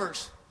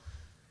do-overs.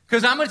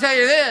 Because I'm going to tell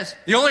you this.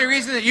 The only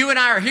reason that you and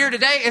I are here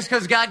today is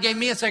because God gave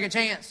me a second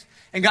chance.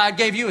 And God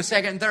gave you a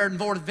second, third, and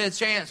fourth, and fifth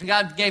chance. And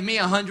God gave me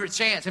 100th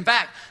chance. In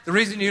fact, the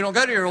reason you don't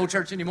go to your old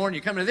church anymore and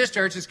you come to this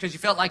church is because you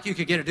felt like you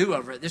could get a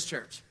do-over at this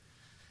church.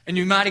 And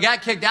you might have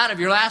got kicked out of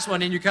your last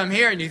one, and you come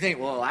here and you think,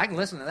 well, I can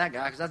listen to that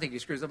guy because I think he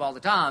screws up all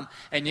the time,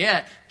 and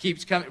yet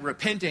keeps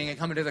repenting and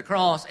coming to the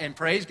cross and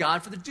praise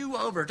God for the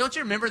do-over. Don't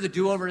you remember the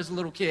do-over as a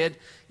little kid?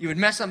 You would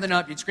mess something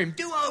up, you'd scream,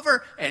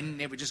 do-over,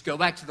 and it would just go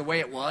back to the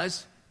way it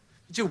was.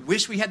 Don't you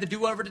wish we had the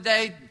do-over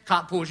today?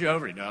 Cop pulls you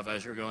over, you know,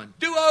 as you're going,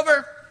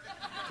 do-over.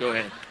 Go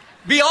ahead.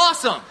 Be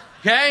awesome,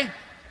 okay?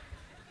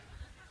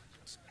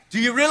 Do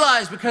you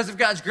realize because of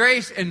God's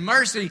grace and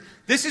mercy,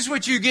 this is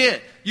what you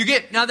get?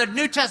 Now the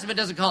New Testament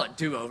doesn't call it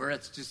do-over.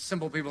 It's just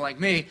simple people like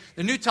me.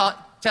 The New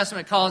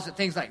Testament calls it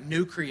things like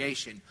new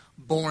creation,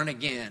 born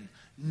again,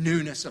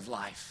 newness of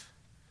life.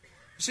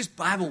 It's just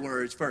Bible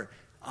words for,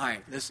 all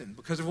right, listen,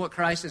 because of what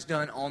Christ has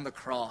done on the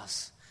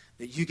cross,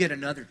 that you get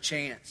another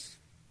chance.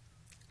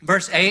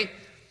 Verse 8,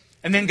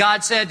 and then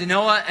God said to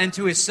Noah and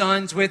to his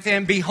sons with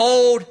him,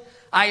 behold,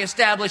 I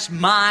establish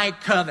my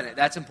covenant.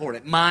 That's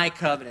important, my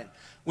covenant.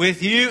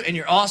 With you and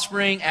your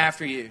offspring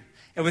after you,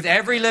 and with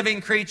every living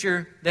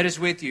creature that is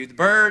with you, the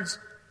birds,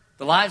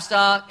 the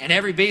livestock, and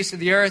every beast of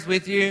the earth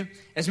with you,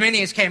 as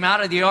many as came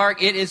out of the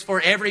ark, it is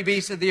for every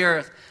beast of the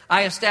earth.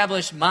 I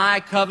establish my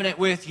covenant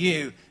with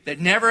you,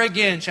 that never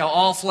again shall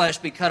all flesh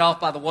be cut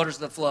off by the waters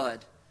of the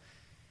flood.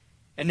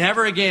 And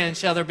never again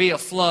shall there be a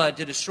flood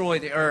to destroy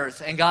the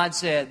earth. And God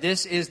said,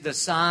 this is the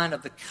sign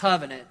of the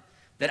covenant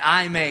that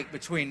I make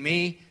between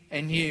me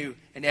and you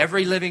and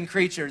every living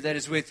creature that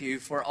is with you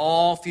for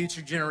all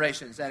future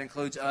generations. That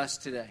includes us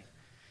today.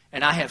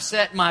 And I have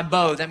set my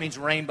bow, that means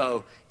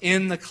rainbow,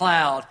 in the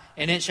cloud,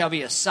 and it shall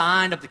be a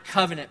sign of the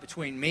covenant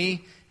between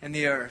me and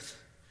the earth.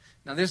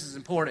 Now this is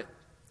important.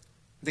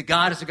 That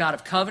God is a God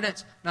of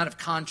covenants, not of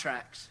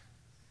contracts.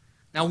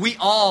 Now we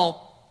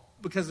all,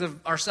 because of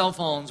our cell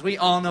phones, we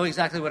all know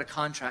exactly what a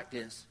contract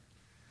is.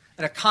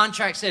 And a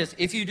contract says,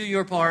 if you do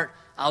your part,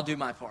 I'll do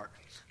my part.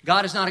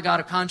 God is not a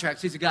God of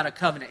contracts. He's a God of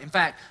covenant. In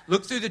fact,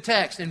 look through the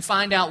text and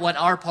find out what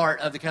our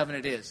part of the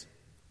covenant is.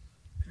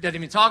 It doesn't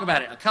even talk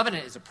about it. A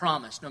covenant is a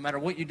promise. No matter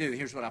what you do,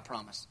 here's what I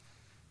promise.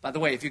 By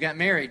the way, if you got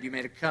married, you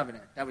made a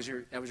covenant. That was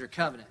your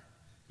covenant.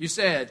 You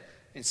said,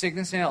 in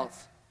sickness,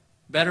 health,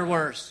 better,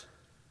 worse,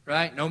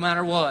 right? No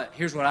matter what,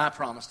 here's what I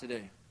promise to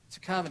do. It's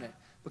a covenant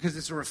because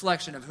it's a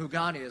reflection of who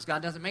God is.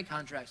 God doesn't make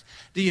contracts.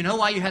 Do you know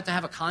why you have to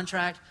have a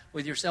contract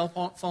with your cell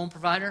phone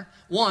provider?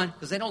 One,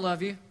 because they don't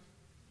love you.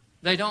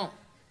 They don't.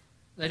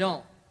 They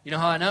don't. You know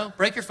how I know?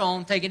 Break your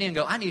phone, take it in,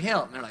 go, I need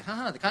help. And they're like,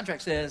 the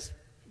contract says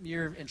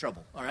you're in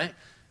trouble, all right?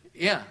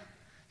 Yeah.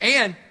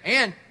 And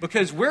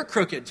because we're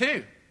crooked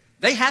too,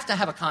 they have to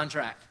have a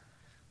contract.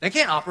 They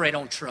can't operate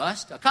on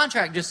trust. A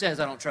contract just says,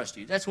 I don't trust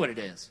you. That's what it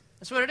is.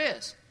 That's what it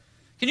is.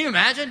 Can you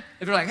imagine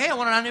if they're like, hey, I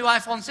want a new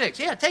iPhone 6.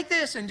 Yeah, take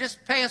this and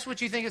just pay us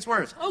what you think it's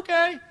worth.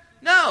 Okay.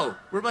 No,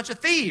 we're a bunch of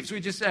thieves. We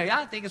just say,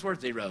 I think it's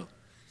worth $0.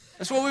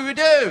 That's what we would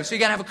do. So you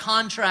got to have a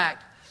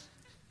contract.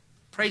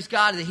 Praise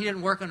God that he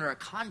didn't work under a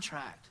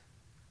contract.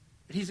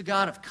 But he's a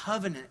God of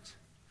covenant.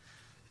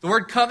 The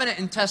word covenant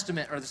and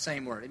testament are the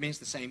same word. It means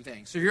the same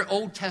thing. So your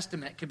Old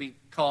Testament could be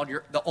called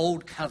the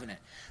Old Covenant.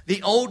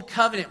 The Old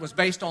Covenant was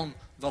based on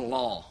the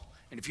law.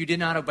 And if you did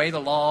not obey the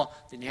law,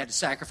 then you had to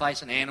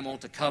sacrifice an animal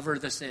to cover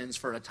the sins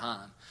for a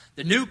time.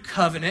 The New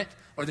Covenant,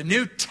 or the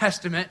New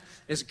Testament,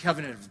 is a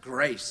covenant of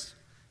grace.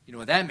 You know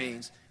what that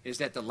means? Is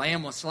that the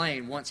Lamb was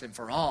slain once and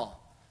for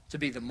all to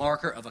be the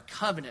marker of a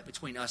covenant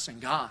between us and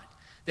God.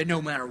 That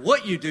no matter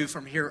what you do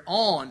from here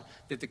on,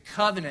 that the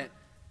covenant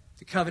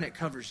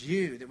covers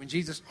you. That when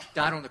Jesus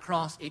died on the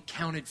cross, it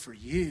counted for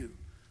you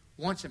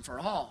once and for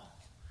all.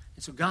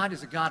 And so God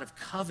is a God of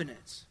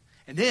covenants.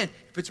 And then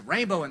he puts a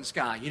rainbow in the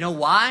sky. You know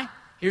why?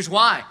 Here's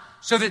why.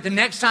 So that the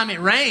next time it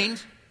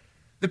rained,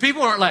 the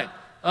people weren't like,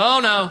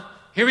 oh no,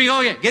 here we go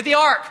again. Get the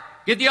ark.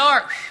 Get the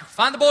ark.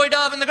 Find the boy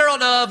dove and the girl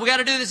dove. We got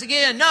to do this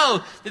again.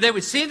 No, that they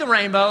would see the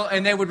rainbow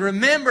and they would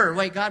remember,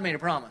 wait, God made a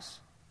promise.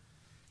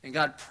 And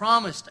God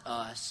promised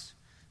us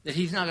that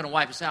he's not going to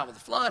wipe us out with a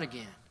flood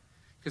again.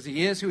 Because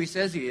he is who he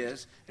says he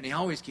is, and he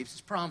always keeps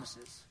his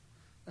promises.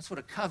 That's what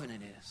a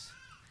covenant is.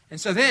 And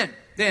so then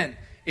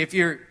if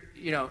you're,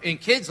 in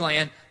kids'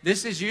 land,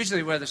 this is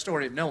usually where the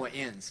story of Noah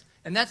ends.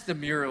 And that's the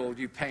mural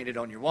you painted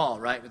on your wall,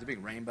 right, with the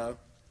big rainbow.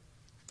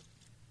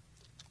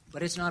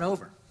 But it's not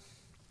over.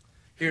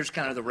 Here's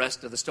kind of the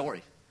rest of the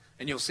story.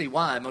 And you'll see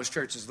why most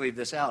churches leave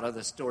this out of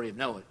the story of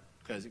Noah,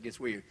 because it gets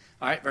weird.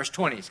 All right, verse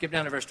 20. Skip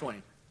down to verse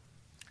 20.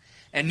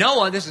 And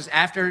Noah, this is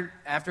after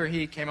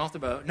he came off the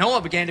boat,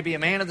 Noah began to be a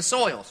man of the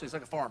soil, so he's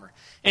like a farmer.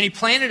 And he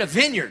planted a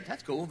vineyard.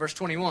 That's cool, verse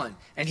 21.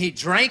 And he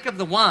drank of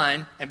the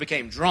wine and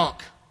became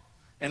drunk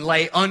and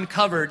lay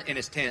uncovered in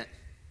his tent.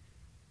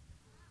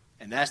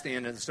 And that's the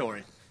end of the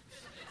story.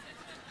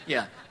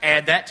 Yeah,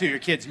 add that to your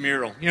kid's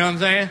mural. You know what I'm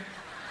saying?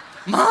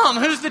 Mom,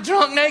 who's the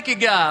drunk naked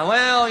guy?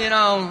 Well,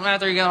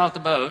 after he got off the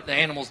boat, the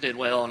animals did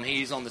well, and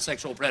he's on the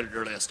sexual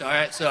predator list, all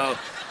right? So,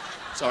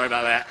 sorry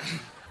about that.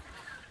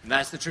 And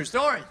that's the true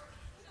story.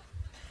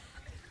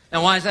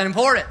 Now, why is that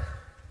important?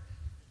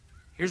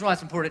 Here's why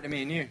it's important to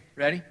me and you.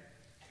 Ready?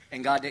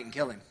 And God didn't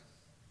kill him.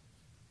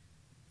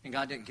 And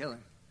God didn't kill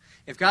him.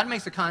 If God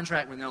makes a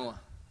contract with Noah,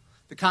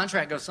 the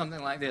contract goes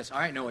something like this. All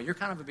right, Noah, you're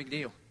kind of a big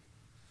deal.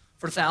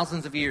 For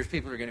thousands of years,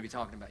 people are going to be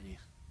talking about you.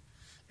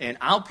 And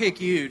I'll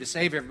pick you to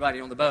save everybody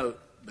on the boat,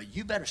 but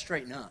you better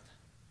straighten up.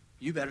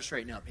 You better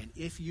straighten up. And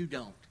if you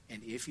don't,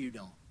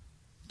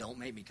 don't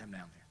make me come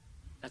down there.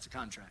 That's a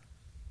contract,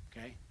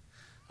 okay?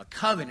 A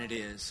covenant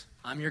is,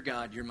 I'm your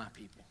God, you're my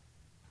people.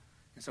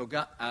 And so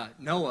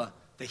Noah,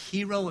 the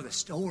hero of the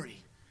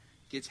story,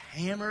 gets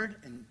hammered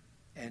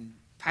and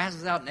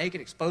passes out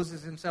naked,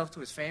 exposes himself to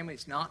his family.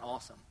 It's not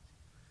awesome.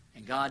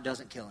 And God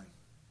doesn't kill him.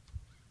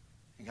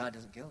 And God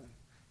doesn't kill him.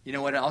 You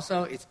know what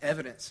also? It's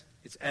evidence.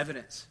 It's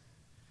evidence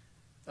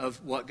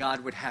of what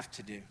God would have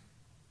to do.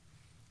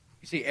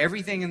 You see,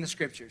 everything in the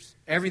Scriptures.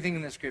 Everything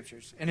in the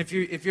Scriptures. And if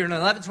you're an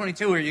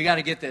 1122er, you got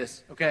to get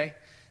this, okay?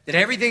 That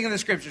everything in the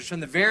Scriptures,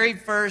 from the very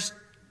first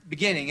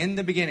beginning, in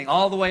the beginning,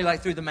 all the way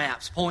like through the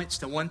maps, points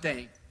to one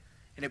thing.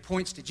 And it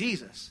points to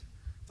Jesus.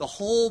 The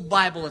whole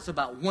Bible is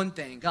about one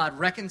thing. God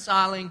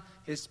reconciling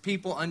his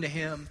people unto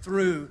him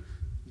through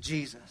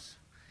Jesus.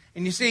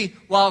 And you see,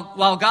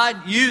 while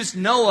God used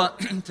Noah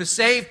to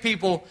save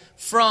people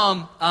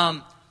from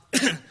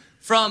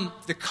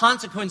the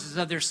consequences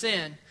of their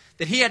sin,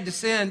 that he had to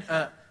send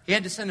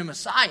a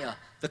Messiah,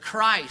 the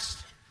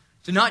Christ,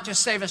 to not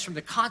just save us from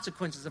the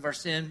consequences of our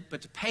sin,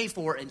 but to pay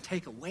for and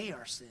take away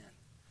our sin.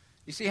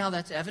 You see how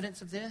that's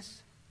evidence of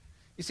this?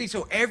 You see,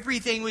 so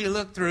everything we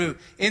look through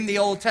in the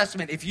Old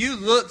Testament, if you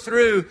look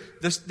through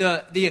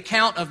the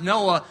account of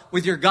Noah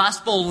with your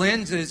gospel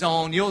lenses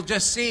on, you'll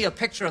just see a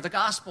picture of the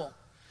gospel.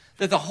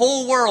 That the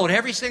whole world,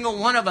 every single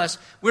one of us,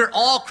 we're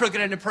all crooked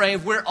and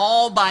depraved. We're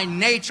all by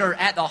nature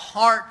at the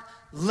heart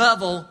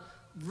level,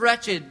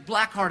 wretched,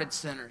 black-hearted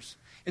sinners.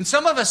 And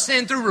some of us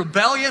sin through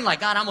rebellion,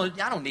 like, God,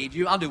 I don't need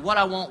you. I'll do what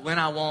I want, when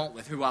I want,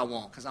 with who I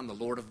want, because I'm the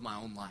Lord of my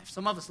own life.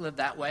 Some of us live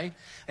that way.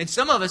 And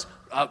some of us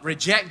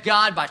reject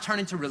God by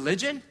turning to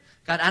religion.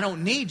 God, I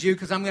don't need you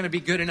because I'm going to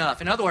be good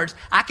enough. In other words,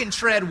 I can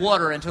tread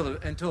water until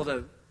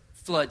the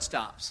flood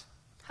stops.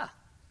 Huh.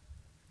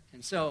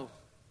 And so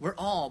we're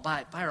all,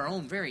 by our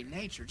own very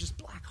nature, just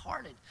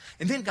black-hearted.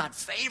 And then God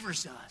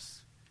favors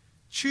us,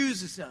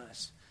 chooses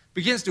us,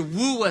 begins to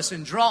woo us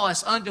and draw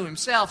us unto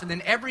himself. And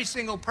then every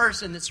single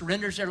person that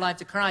surrenders their life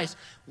to Christ,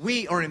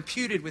 we are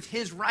imputed with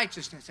his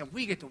righteousness. And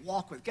we get to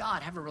walk with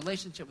God, have a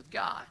relationship with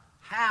God.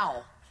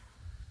 How?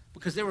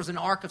 Because there was an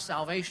ark of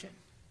salvation.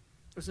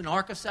 There was an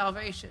ark of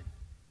salvation.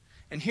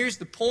 And here's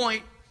the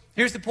point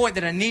here's the point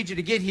that I need you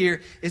to get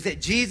here, is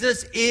that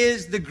Jesus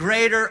is the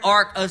greater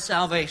ark of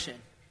salvation.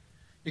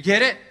 You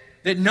get it?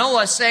 That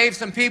Noah saved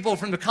some people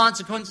from the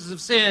consequences of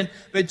sin,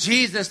 but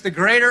Jesus, the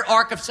greater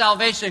ark of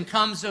salvation,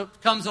 comes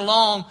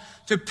along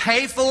to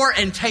pay for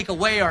and take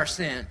away our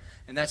sin.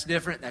 And that's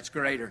different, that's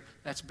greater,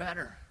 that's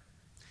better.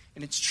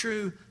 And it's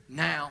true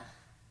now.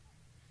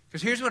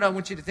 Because here's what I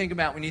want you to think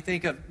about when you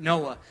think of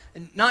Noah.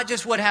 And not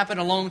just what happened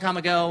a long time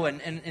ago,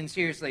 and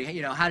seriously,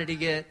 you know, how did he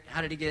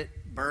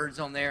get birds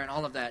on there and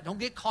all of that? Don't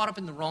get caught up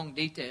in the wrong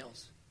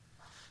details.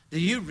 Do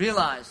you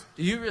realize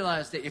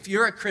that if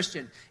you're a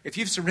Christian, if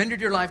you've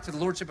surrendered your life to the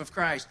Lordship of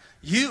Christ,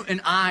 you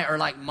and I are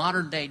like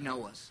modern day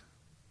Noahs?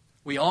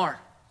 We are.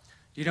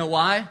 Do you know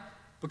why?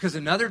 Because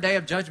another day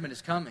of judgment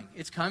is coming.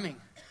 It's coming.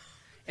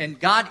 And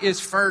God is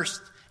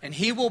first, and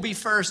He will be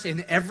first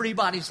in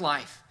everybody's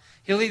life.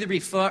 He'll either be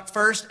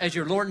first as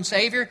your Lord and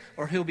Savior,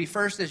 or He'll be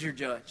first as your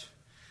judge.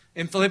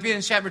 In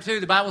Philippians chapter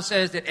 2, the Bible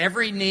says that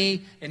every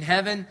knee in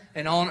heaven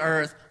and on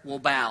earth will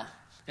bow.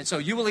 And so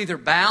you will either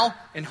bow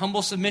in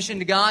humble submission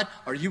to God,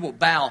 or you will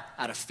bow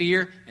out of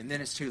fear, and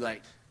then it's too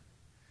late.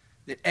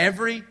 That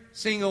every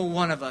single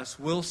one of us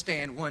will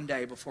stand one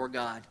day before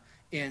God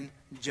in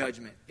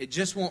judgment. It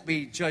just won't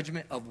be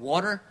judgment of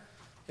water.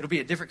 It'll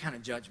be a different kind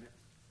of judgment.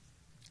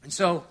 And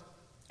so,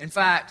 in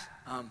fact,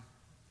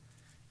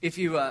 if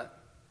you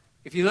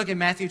look in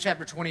Matthew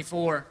chapter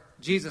 24,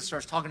 Jesus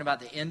starts talking about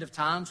the end of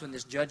times when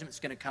this judgment's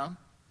going to come.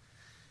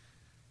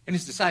 And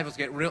His disciples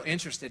get real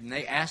interested, and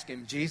they ask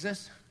Him,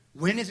 Jesus,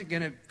 when is it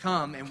going to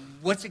come, and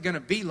what's it going to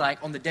be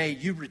like on the day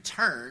you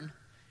return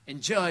and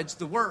judge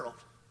the world?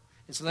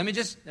 And so let me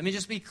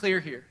just be clear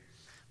here,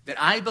 that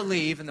I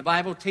believe, and the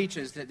Bible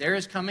teaches, that there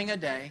is coming a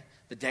day,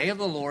 the day of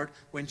the Lord,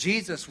 when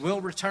Jesus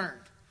will return,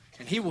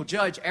 and He will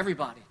judge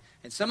everybody.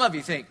 And some of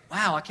you think,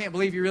 wow, I can't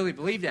believe you really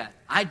believe that.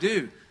 I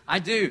do.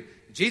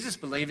 Jesus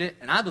believed it,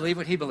 and I believe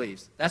what He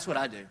believes. That's what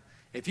I do.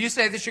 If you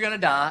say that you're going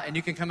to die and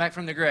you can come back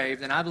from the grave,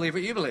 then I believe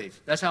what you believe.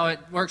 That's how it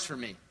works for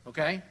me,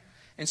 okay?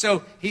 And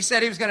so He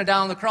said He was going to die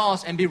on the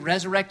cross and be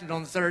resurrected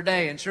on the third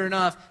day. And sure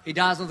enough, He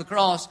dies on the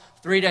cross.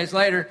 3 days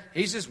later,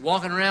 He's just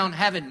walking around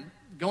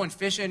going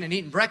fishing and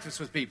eating breakfast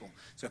with people.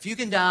 So if you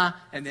can die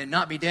and then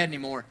not be dead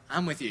anymore,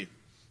 I'm with you.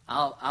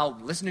 I'll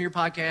listen to your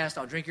podcast.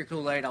 I'll drink your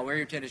Kool-Aid. I'll wear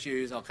your tennis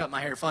shoes. I'll cut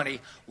my hair funny.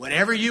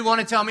 Whatever you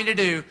want to tell me to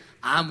do,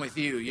 I'm with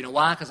you. You know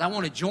why? Because I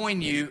want to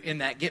join you in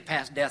that get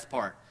past death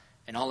part.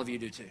 And all of you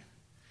do too.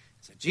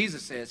 So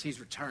Jesus says He's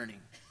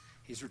returning.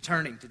 He's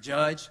returning to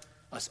judge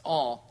us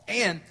all.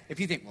 And if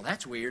you think, well,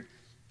 that's weird.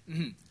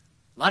 A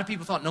lot of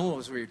people thought Noah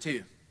was weird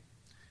too.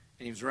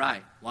 And he was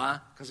right. Why?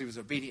 Because he was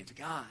obedient to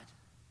God.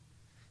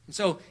 And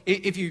so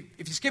if you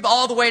skip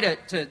all the way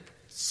to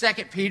 2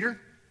 Peter,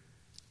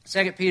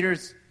 2 Peter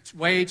is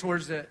way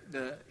towards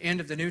the end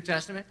of the New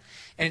Testament.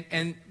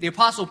 And the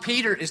Apostle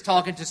Peter is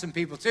talking to some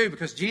people too,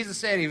 because Jesus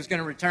said He was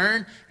going to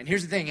return. And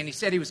here's the thing, and He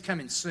said He was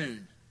coming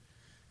soon.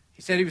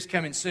 He said He was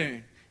coming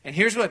soon. And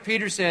here's what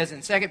Peter says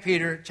in 2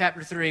 Peter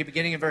chapter 3,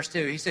 beginning in verse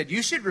 2. He said,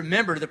 you should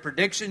remember the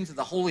predictions of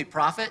the holy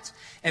prophets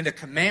and the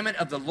commandment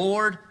of the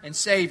Lord and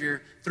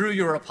Savior through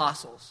your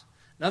apostles.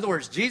 In other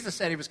words, Jesus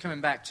said He was coming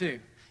back too.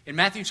 In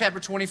Matthew chapter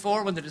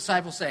 24, when the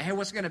disciples say, hey,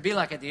 what's it going to be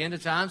like at the end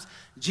of times?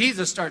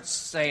 Jesus starts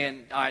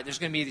saying, all right, there's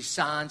going to be these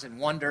signs and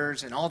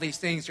wonders and all these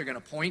things that are going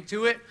to point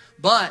to it.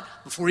 But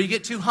before you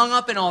get too hung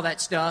up in all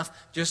that stuff,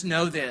 just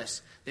know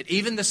this, that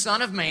even the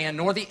Son of Man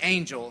nor the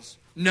angels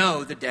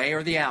know the day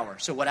or the hour.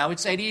 So what I would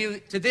say to you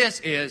to this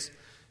is,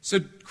 so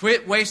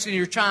quit wasting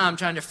your time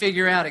trying to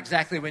figure out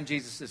exactly when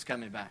Jesus is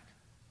coming back.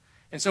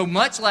 And so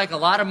much like a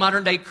lot of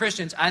modern day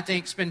Christians, I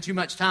think, spend too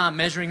much time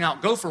measuring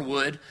out gopher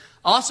wood,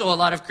 also a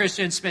lot of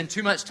Christians spend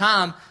too much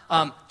time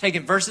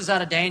taking verses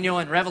out of Daniel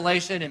and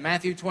Revelation and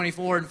Matthew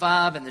 24 and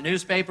 5 and the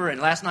newspaper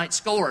and last night's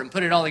score and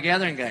put it all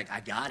together and go, I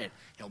got it.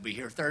 He'll be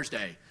here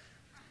Thursday.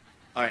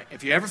 All right,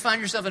 if you ever find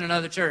yourself in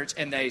another church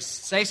and they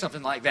say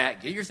something like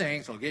that, get your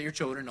things, or get your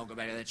children, don't go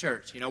back to that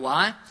church. You know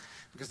why?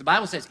 Because the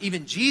Bible says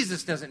even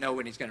Jesus doesn't know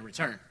when He's going to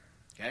return.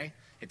 Okay?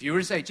 If you were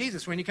to say,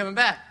 Jesus, when are you coming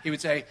back? He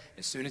would say,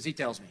 as soon as He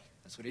tells me.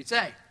 That's what He'd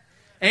say.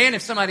 And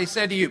if somebody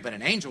said to you, but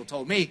an angel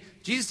told me,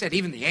 Jesus said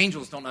even the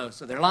angels don't know,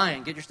 so they're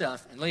lying. Get your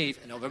stuff and leave,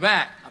 and they'll go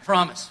back. I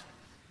promise.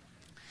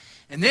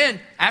 And then,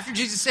 after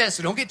Jesus says,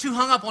 so don't get too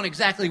hung up on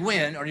exactly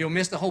when, or you'll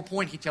miss the whole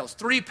point, He tells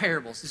 3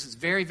 parables. This is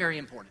very, very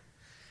important.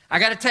 I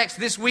got a text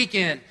this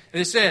weekend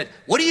that said,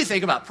 what do you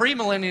think about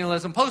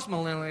premillennialism,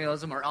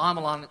 postmillennialism, or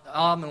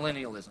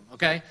amillennialism?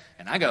 Okay?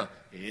 And I go,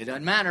 it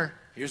doesn't matter.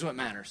 Here's what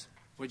matters.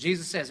 What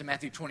Jesus says in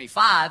Matthew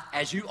 25,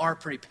 as you are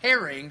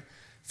preparing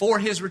for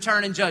His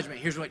return and judgment,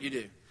 here's what you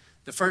do.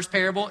 The first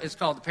parable is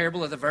called the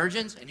parable of the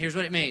virgins, and here's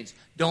what it means.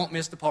 Don't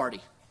miss the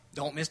party.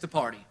 Don't miss the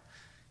party.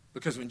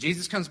 Because when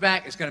Jesus comes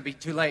back, it's going to be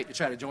too late to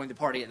try to join the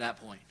party at that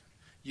point.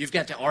 You've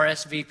got to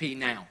RSVP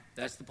now.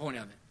 That's the point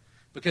of it.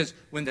 Because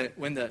when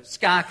the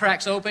sky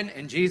cracks open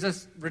and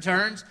Jesus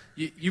returns,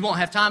 you won't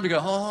have time to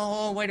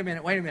go, wait a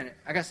minute.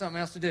 I got something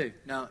else to do.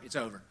 No, it's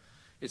over.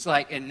 It's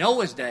like in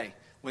Noah's day,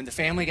 when the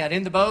family got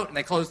in the boat and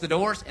they closed the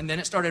doors and then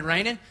it started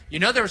raining, you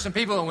know there were some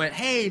people that went,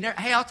 hey,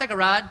 I'll take a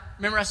ride.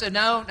 Remember I said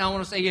no? Now I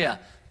want to say yeah.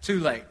 Too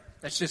late.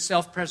 That's just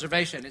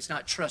self-preservation. It's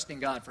not trusting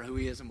God for who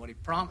he is and what he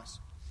promised.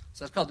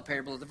 So that's called the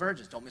parable of the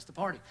virgins. Don't miss the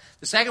party.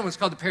 The second one's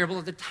called the parable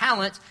of the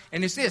talents,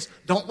 and it's this.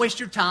 Don't waste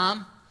your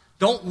time.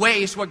 Don't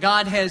waste what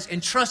God has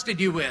entrusted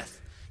you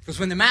with. Because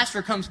when the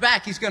master comes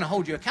back, he's going to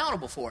hold you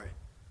accountable for it.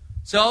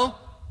 So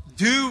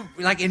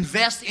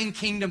invest in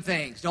kingdom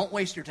things. Don't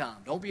waste your time.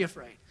 Don't be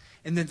afraid.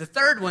 And then the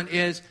third one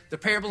is the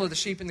parable of the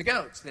sheep and the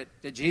goats,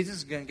 that Jesus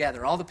is going to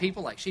gather all the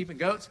people like sheep and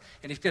goats,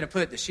 and he's going to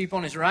put the sheep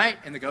on his right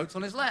and the goats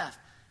on his left.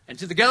 And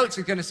to the goats,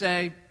 he's going to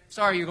say,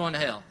 sorry, you're going to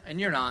hell. And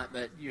you're not,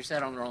 but you're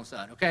sat on the wrong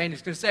side, okay? And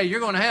he's going to say, you're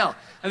going to hell.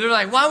 And they're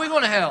like, why are we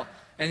going to hell?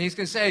 And he's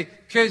going to say,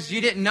 because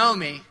you didn't know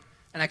me,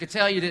 and I could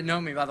tell you didn't know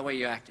me by the way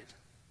you acted.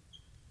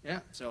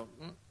 Yeah, so,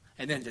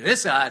 and then to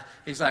this side,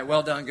 he's like,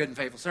 well done, good and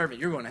faithful servant.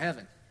 You're going to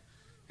heaven.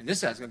 And this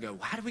side's going to go,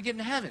 why did we get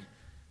into heaven?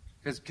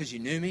 Because you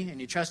knew me and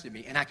you trusted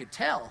me. And I could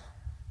tell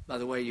by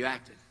the way you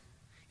acted.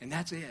 And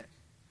that's it.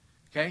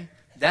 Okay?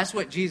 That's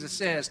what Jesus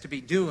says to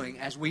be doing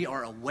as we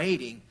are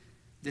awaiting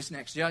this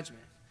next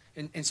judgment.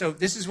 And so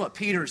this is what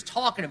Peter is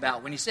talking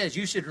about when he says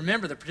you should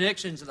remember the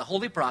predictions of the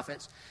holy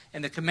prophets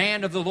and the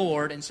command of the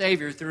Lord and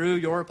Savior through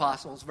your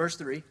apostles. Verse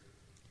 3.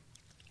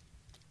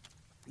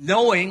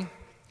 Knowing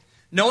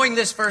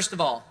this first of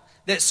all,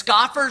 that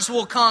scoffers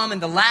will come in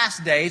the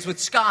last days with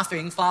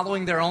scoffing,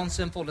 following their own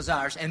sinful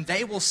desires, and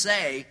they will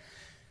say,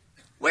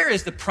 where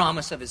is the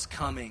promise of his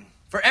coming?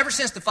 For ever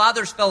since the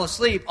fathers fell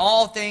asleep,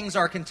 all things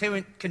are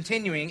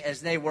continuing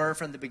as they were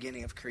from the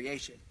beginning of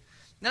creation.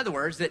 In other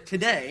words, that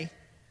today,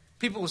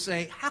 people will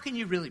say, how can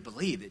you really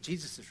believe that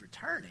Jesus is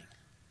returning?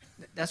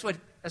 That's what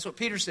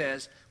Peter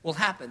says will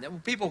happen.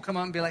 That people will come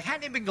up and be like,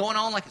 hadn't it been going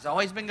on like it's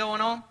always been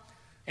going on?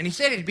 And he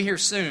said he'd be here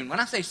soon. When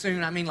I say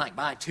soon, I mean like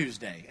by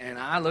Tuesday. And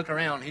I look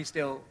around, he's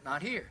still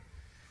not here.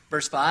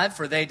 Verse 5,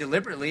 for they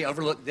deliberately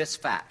overlooked this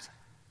fact,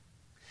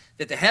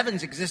 that the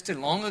heavens existed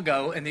long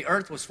ago and the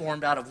earth was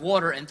formed out of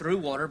water and through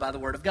water by the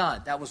word of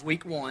God. That was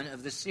week 1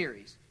 of this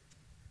series.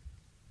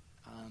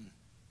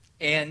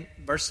 And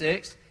verse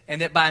 6,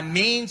 and that by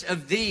means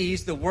of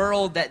these, the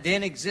world that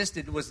then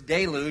existed was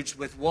deluged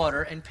with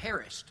water and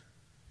perished.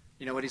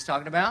 You know what he's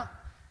talking about?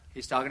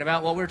 He's talking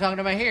about what we're talking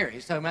about here.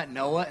 He's talking about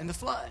Noah and the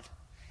flood.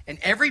 And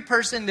every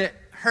person that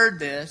heard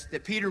this,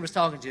 that Peter was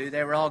talking to,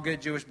 they were all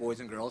good Jewish boys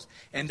and girls,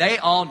 and they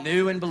all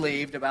knew and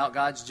believed about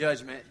God's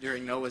judgment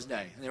during Noah's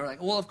day. And they were like,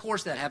 well, of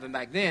course that happened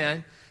back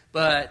then,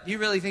 but do you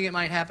really think it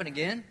might happen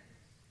again?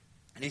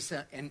 And he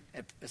said, and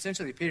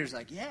essentially Peter's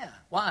like, yeah,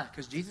 why?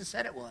 Because Jesus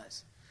said it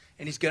was.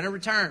 And he's going to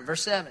return.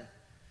 Verse 7.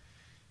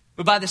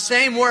 But by the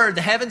same word,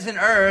 the heavens and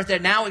earth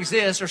that now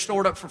exist are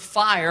stored up for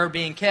fire,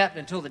 being kept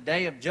until the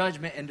day of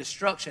judgment and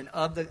destruction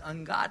of the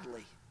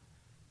ungodly.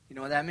 You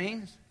know what that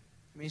means?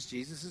 It means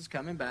Jesus is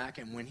coming back,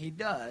 and when he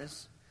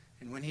does,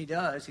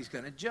 he's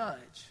going to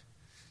judge.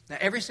 Now,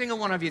 every single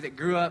one of you that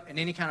grew up in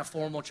any kind of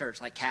formal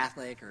church, like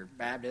Catholic or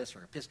Baptist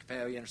or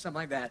Episcopalian or something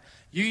like that,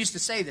 you used to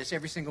say this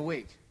every single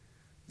week,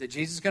 that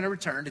Jesus is going to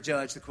return to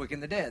judge the quick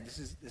and the dead.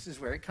 This is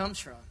where it comes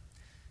from.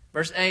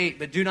 Verse 8,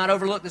 but do not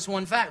overlook this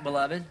one fact,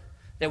 beloved,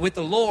 that with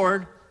the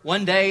Lord,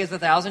 one day is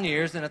 1,000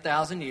 years, and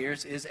 1,000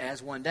 years is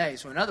as one day.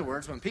 So in other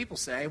words, when people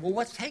say, well,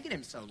 what's taking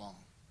him so long?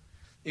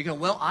 You go,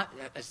 well,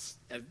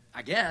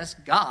 I guess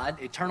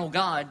God, eternal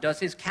God, does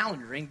his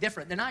calendaring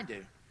different than I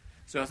do.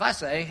 So if I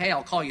say, hey,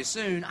 I'll call you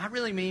soon, I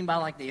really mean by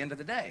like the end of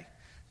the day.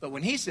 But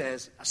when he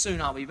says,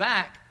 soon I'll be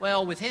back,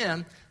 well, with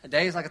him, a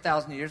day is like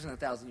 1,000 years, and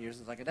 1,000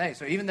 years is like a day.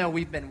 So even though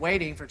we've been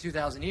waiting for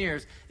 2,000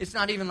 years, it's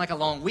not even like a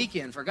long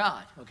weekend for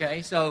God,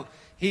 okay? So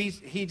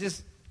he's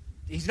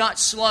not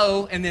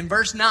slow. And then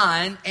verse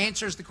 9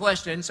 answers the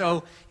question.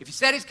 So if he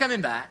said he's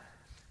coming back,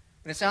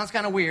 and it sounds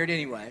kind of weird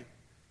anyway,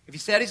 if he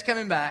said he's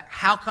coming back,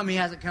 how come he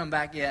hasn't come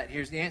back yet?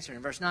 Here's the answer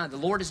in verse 9. The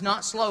Lord is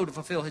not slow to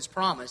fulfill his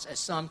promise, as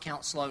some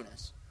count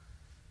slowness,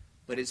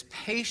 but is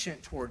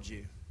patient towards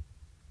you.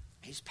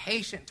 He's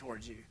patient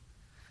towards you,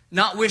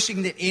 not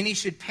wishing that any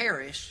should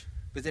perish,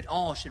 but that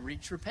all should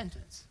reach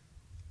repentance.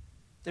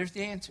 There's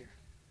the answer.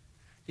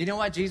 You know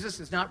why Jesus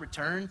has not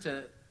returned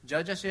to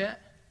judge us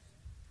yet?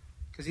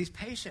 Because he's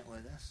patient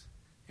with us.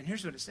 And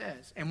here's what it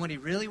says. And what he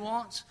really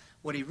wants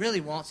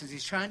is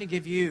he's trying to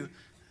give you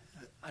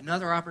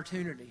another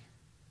opportunity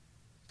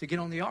to get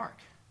on the ark.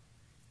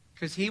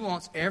 Because he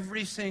wants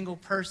every single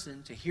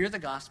person to hear the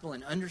gospel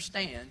and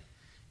understand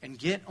and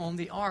get on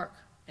the ark.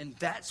 And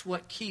that's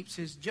what keeps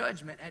his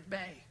judgment at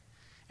bay.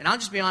 And I'll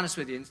just be honest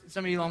with you. And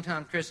some of you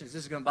long-time Christians,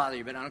 this is going to bother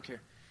you, but I don't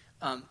care.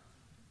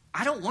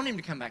 I don't want him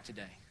to come back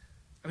today.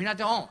 I mean, I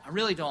don't. I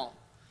really don't.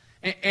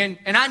 And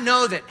I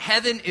know that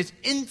heaven is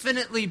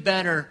infinitely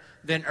better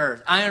than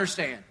earth. I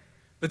understand.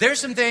 But there's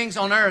some things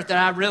on earth that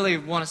I really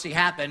want to see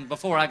happen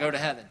before I go to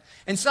heaven.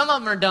 And some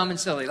of them are dumb and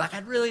silly. Like,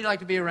 I'd really like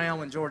to be around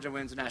when Georgia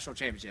wins the national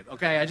championship.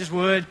 Okay, I just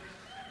would.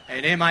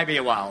 And it might be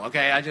a while.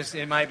 Okay,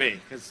 it might be.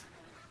 Because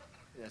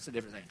that's a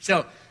different thing.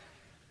 So,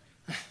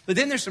 but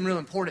then there's some real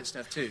important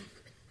stuff too.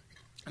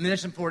 I mean,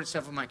 there's some important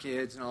stuff with my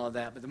kids and all of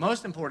that. But the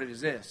most important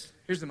is this.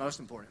 Here's the most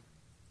important.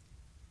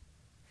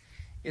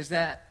 is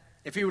that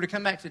if he were to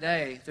come back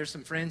today, there's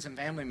some friends and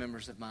family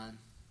members of mine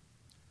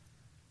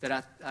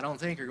that I don't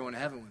think are going to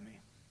heaven with me.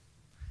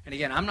 And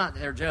again, I'm not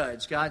their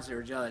judge. God's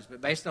their judge.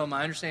 But based on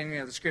my understanding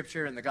of the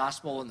Scripture and the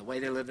gospel and the way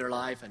they live their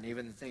life and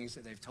even the things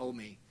that they've told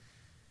me,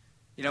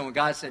 you know, when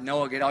God said,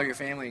 Noah, get all your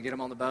family and get them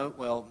on the boat,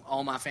 well,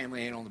 all my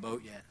family ain't on the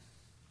boat yet.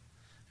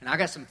 And I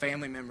got some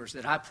family members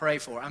that I pray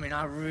for. I mean,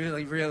 I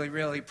really, really,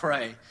 really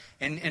pray.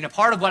 And a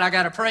part of what I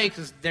got to pray,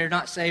 because they're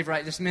not saved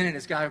right this minute,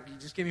 is, God,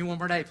 just give me one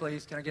more day,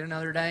 please. Can I get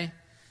another day?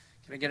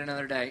 Can I get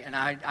another day? And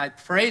I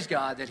praise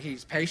God that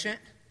he's patient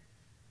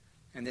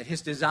and that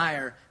his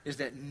desire is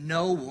that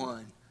no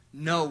one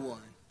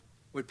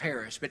would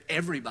perish, but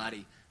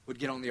everybody would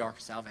get on the ark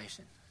of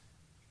salvation.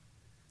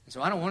 And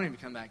so I don't want him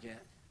to come back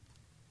yet.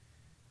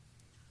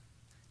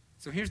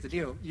 So here's the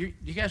deal. You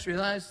guys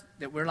realize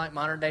that we're like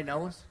modern day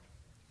Noahs?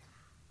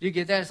 Do you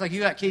get that? It's like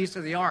you got keys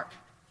to the ark.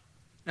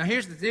 Now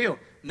here's the deal.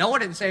 Noah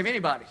didn't save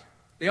anybody.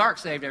 The ark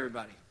saved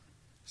everybody.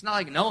 It's not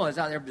like Noah's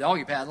out there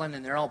doggy paddling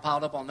and they're all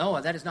piled up on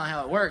Noah. That is not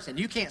how it works. And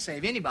you can't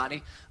save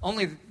anybody.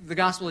 Only the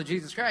gospel of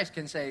Jesus Christ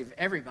can save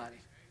everybody.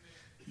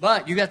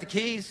 But you got the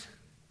keys.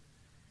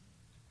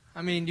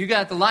 I mean, you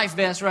got the life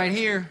vest right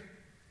here.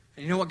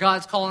 And you know what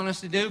God's calling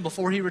us to do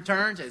before he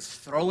returns? Is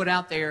throw it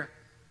out there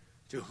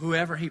to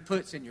whoever he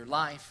puts in your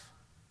life.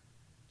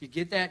 You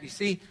get that? You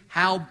see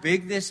how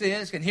big this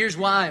is? And here's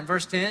why in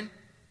verse 10.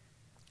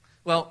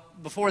 Well,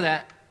 before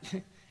that,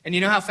 and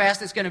you know how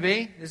fast it's going to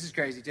be? This is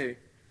crazy too.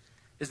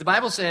 Is the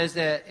Bible says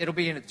that it'll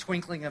be in a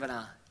twinkling of an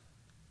eye.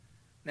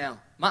 Now,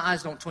 my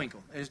eyes don't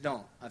twinkle. They just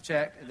don't. I've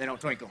checked. They don't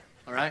twinkle.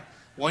 All right?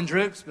 One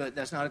droops, but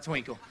that's not a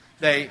twinkle.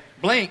 They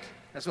blink.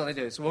 That's what they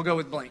do. So we'll go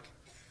with blink.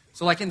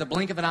 So like in the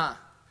blink of an eye.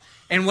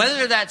 And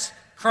whether that's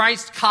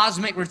Christ's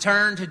cosmic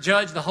return to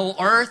judge the whole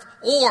earth,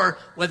 or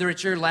whether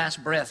it's your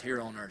last breath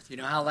here on earth. You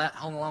know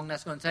how long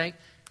that's going to take?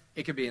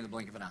 It could be in the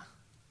blink of an eye.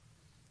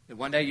 That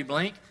one day you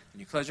blink,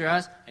 and you close your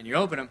eyes, and you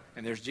open them,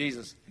 and there's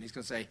Jesus. And he's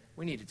going to say,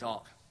 we need to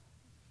talk.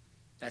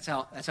 That's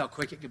how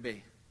quick it could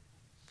be.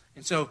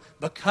 And so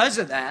because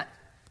of that,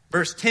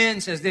 verse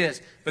 10 says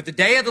this, but the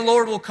day of the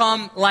Lord will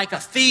come like a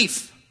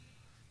thief.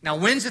 Now,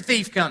 when's the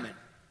thief coming?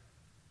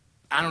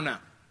 I don't know.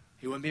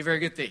 He wouldn't be a very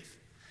good thief.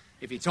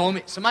 If he told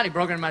me, somebody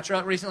broke into my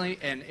truck recently,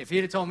 and if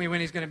he'd have told me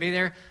when he's going to be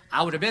there,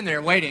 I would have been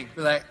there waiting.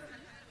 Be like,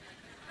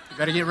 you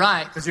better get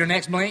right, because your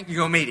next blink, you're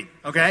going to meet him,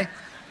 okay?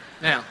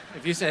 Now,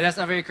 if you say, that's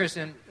not very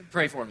Christian,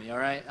 pray for me, all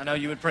right? I know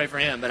you would pray for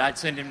him, but I'd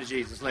send him to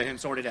Jesus, let him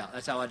sort it out.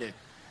 That's how I do.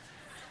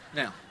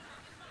 Now,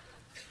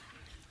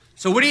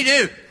 so what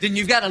do? Then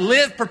you've got to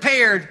live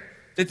prepared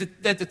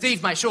that the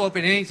thief might show up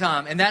at any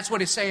time. And that's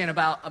what it's saying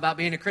about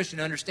being a Christian,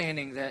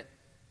 understanding that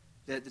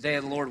the day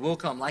of the Lord will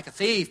come like a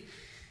thief.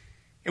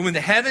 And when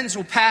the heavens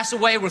will pass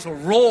away with a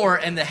roar,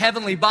 and the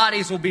heavenly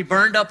bodies will be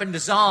burned up and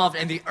dissolved,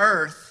 and the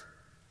earth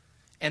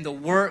and the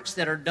works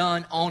that are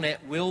done on it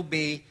will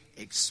be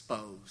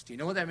exposed. Do you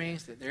know what that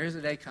means? That there is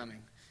a day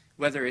coming,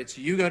 whether it's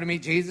you go to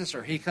meet Jesus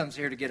or he comes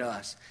here to get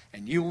us,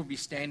 and you will be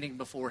standing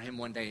before him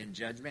one day in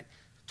judgment,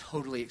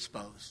 totally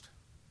exposed.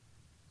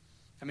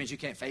 That means you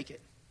can't fake it.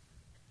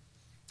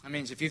 That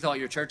means if you thought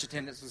your church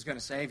attendance was going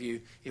to save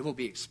you, it will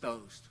be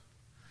exposed.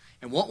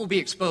 And what will be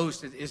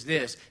exposed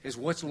is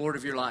what's the Lord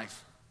of your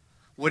life.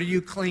 What are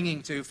you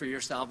clinging to for your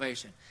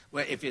salvation?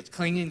 Well, if it's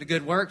clinging to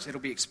good works,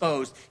 it'll be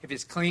exposed. If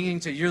it's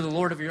clinging to you're the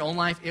Lord of your own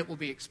life, it will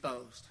be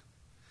exposed.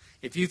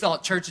 If you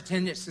thought church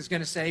attendance is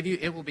going to save you,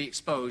 it will be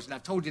exposed. And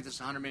I've told you this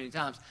 100 million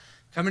times.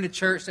 Coming to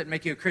church doesn't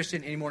make you a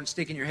Christian any more than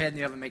sticking your head in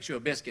the oven makes you a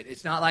biscuit.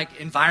 It's not like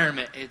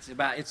environment. It's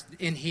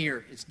in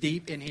here. It's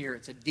deep in here.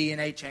 It's a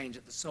DNA change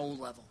at the soul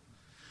level.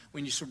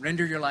 When you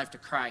surrender your life to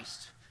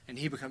Christ and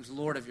he becomes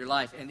Lord of your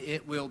life, and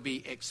it will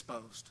be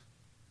exposed.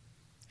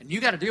 And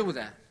you got to deal with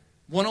that.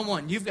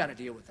 One-on-one, you've got to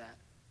deal with that.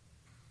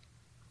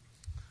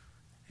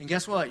 And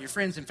guess what? Your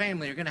friends and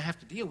family are going to have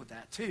to deal with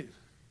that too.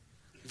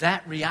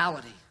 That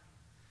reality.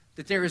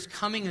 That there is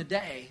coming a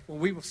day when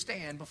we will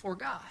stand before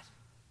God.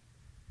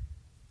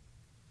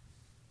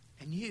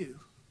 And you,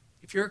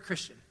 if you're a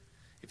Christian,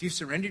 if you've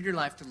surrendered your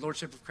life to the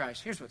Lordship of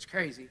Christ, here's what's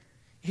crazy,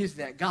 is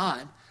that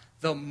God,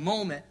 the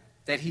moment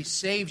that he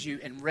saves you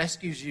and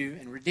rescues you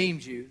and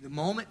redeems you, the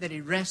moment that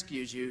he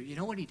rescues you, you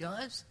know what he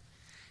does?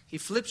 He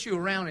flips you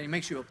around and he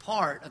makes you a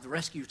part of the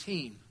rescue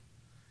team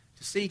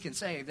to seek and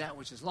save that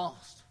which is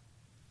lost.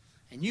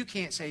 And you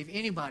can't save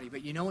anybody,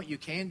 but you know what you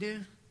can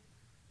do?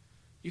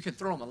 You can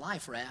throw them a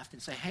life raft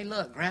and say, hey,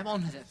 look, grab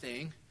onto that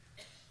thing.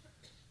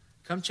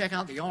 Come check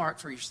out the ark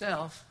for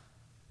yourself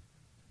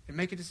and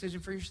make a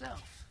decision for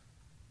yourself.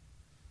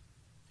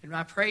 And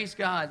I praise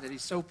God that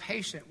he's so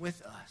patient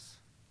with us.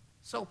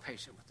 So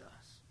patient with us.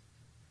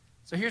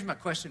 So here's my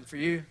question for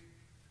you.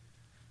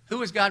 Who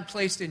has God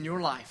placed in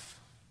your life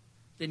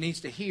that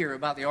needs to hear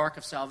about the ark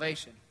of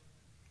salvation?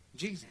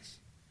 Jesus.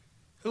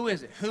 Who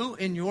is it? Who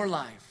in your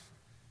life?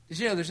 Did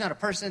you know there's not a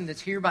person that's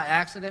here by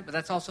accident, but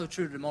that's also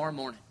true tomorrow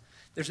morning.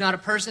 There's not a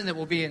person that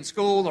will be in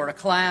school or a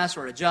class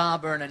or a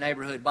job or in a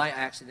neighborhood by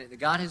accident. That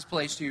God has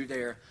placed you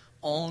there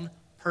on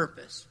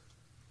purpose.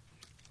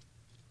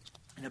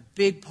 And a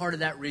big part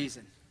of that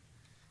reason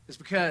is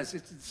because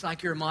it's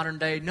like you're a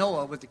modern-day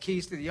Noah with the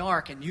keys to the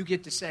ark, and you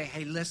get to say,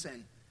 hey,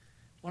 listen,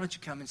 why don't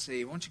you come and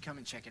see? Why don't you come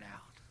and check it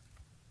out?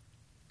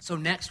 So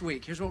next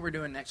week, here's what we're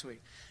doing next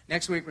week.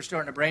 Next week, we're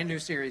starting a brand new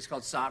series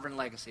called Sovereign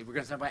Legacy. We're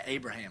going to talk about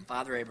Abraham,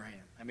 Father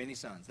Abraham. How many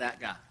sons? That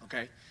guy,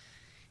 okay?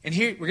 And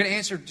here, we're going to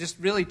answer just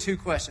really two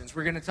questions.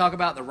 We're going to talk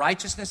about the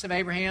righteousness of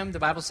Abraham. The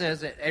Bible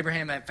says that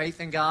Abraham had faith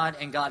in God,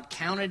 and God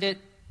counted it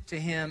to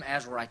him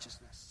as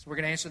righteousness. So we're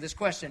going to answer this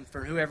question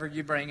for whoever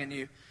you bring and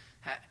you.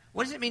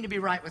 What does it mean to be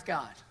right with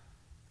God?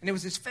 And it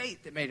was his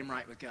faith that made him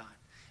right with God.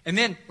 And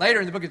then later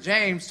in the book of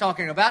James,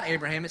 talking about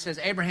Abraham, it says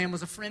Abraham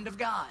was a friend of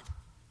God.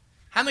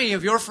 How many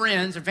of your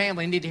friends and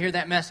family need to hear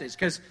that message?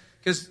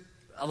 Because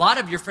a lot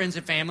of your friends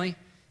and family,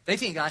 they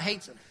think God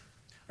hates them.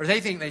 Or they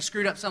think they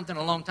screwed up something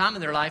a long time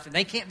in their life and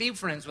they can't be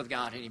friends with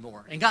God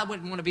anymore. And God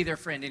wouldn't want to be their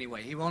friend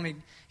anyway. He only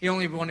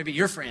wanted to be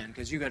your friend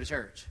because you go to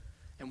church.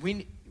 And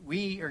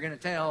we are going to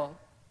tell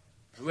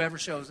whoever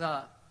shows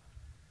up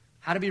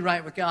how to be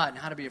right with God and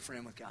how to be a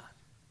friend with God.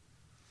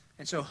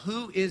 And so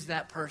who is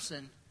that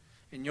person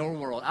in your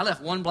world? I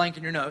left one blank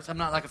in your notes. I'm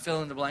not like a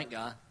fill-in-the-blank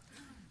guy.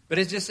 But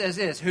it just says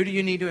this: who do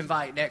you need to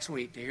invite next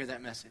week to hear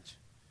that message?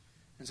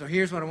 And so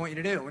here's what I want you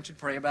to do. I want you to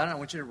pray about it. I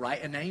want you to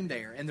write a name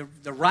there. And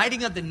the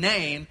writing of the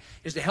name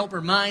is to help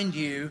remind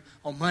you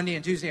on Monday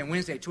and Tuesday and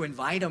Wednesday to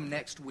invite them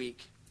next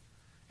week.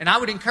 And I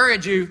would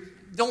encourage you,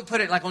 don't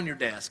put it like on your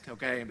desk,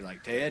 okay? And be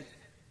like, Ted,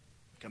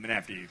 coming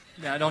after you.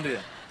 No, don't do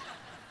that.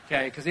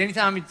 Okay? Because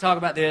anytime you talk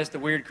about this, the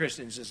weird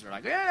Christians just are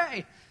like,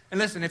 hey. And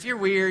listen, if you're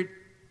weird,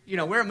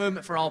 we're a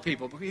movement for all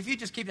people. But if you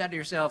just keep that to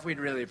yourself, we'd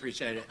really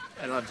appreciate it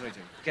at 11:22.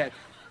 Okay?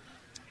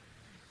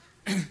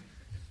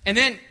 And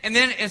then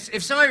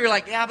if some of you are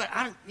like, yeah, but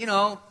I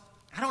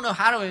don't know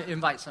how to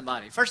invite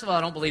somebody. First of all,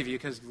 I don't believe you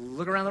because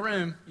look around the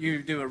room.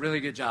 You do a really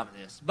good job at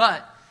this.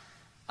 But,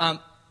 I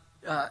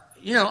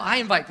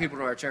invite people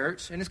to our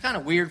church, and it's kind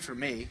of weird for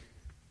me,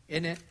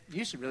 isn't it?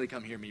 You should really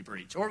come hear me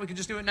preach. Or we can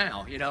just do it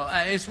now.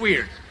 It's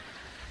weird.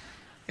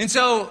 And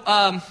so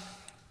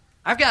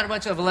I've got a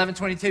bunch of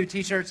 11:22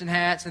 T-shirts and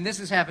hats, and this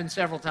has happened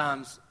several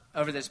times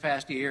over this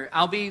past year.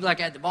 I'll be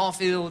like at the ball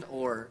field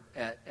or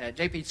at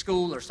JP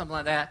school or something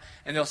like that,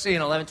 and they'll see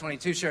an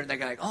 11:22 shirt, and they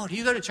go like, oh, do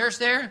you go to church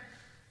there?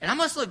 And I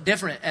must look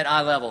different at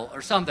eye level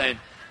or something.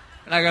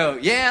 And I go,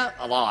 yeah,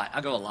 a lot.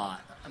 I go a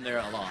lot. I'm there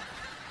a lot.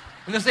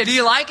 And they'll say, do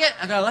you like it?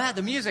 I go,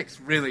 the music's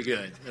really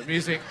good. The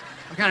music,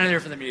 I'm kind of there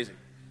for the music.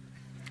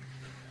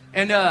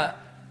 And,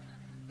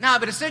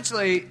 but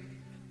essentially, do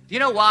you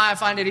know why I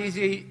find it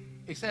easy,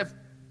 except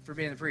for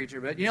being the preacher,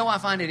 but you know why I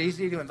find it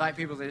easy to invite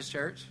people to this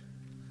church?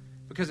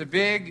 Because a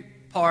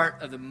big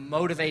part of the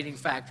motivating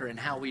factor in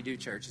how we do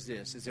church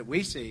is that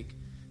we seek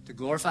to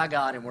glorify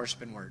God and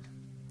worship in word.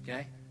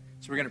 Okay?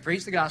 So we're going to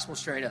preach the gospel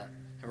straight up.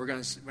 And we're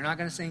not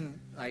going to sing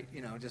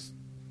just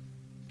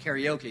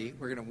karaoke.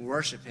 We're going to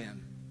worship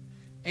him.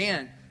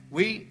 And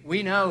we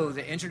know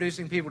that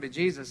introducing people to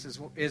Jesus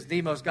is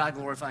the most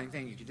God-glorifying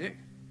thing you could do.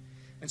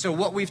 And so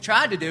what we've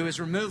tried to do is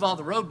remove all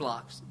the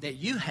roadblocks that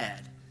you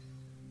had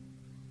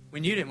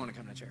when you didn't want to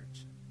come to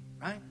church.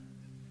 Right?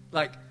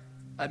 Like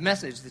a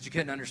message that you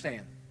couldn't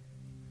understand.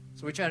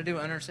 So we try to do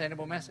an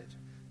understandable message.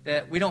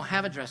 That we don't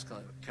have a dress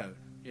code.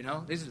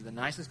 These are the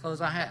nicest clothes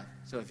I have.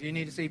 So if you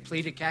need to see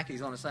pleated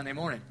khakis on a Sunday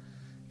morning,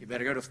 you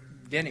better go to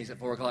Denny's at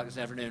 4 o'clock this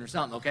afternoon or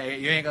something, okay?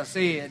 You ain't going to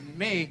see it.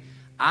 Me,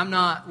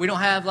 we don't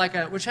have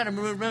we're trying to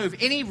remove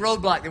any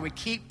roadblock that would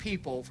keep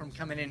people from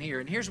coming in here.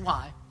 And here's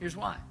why.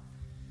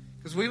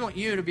 Because we want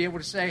you to be able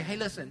to say, hey,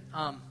 listen,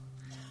 I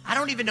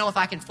don't even know if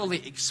I can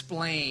fully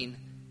explain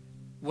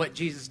what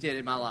Jesus did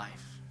in my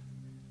life.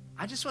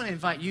 I just want to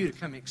invite you to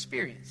come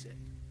experience it.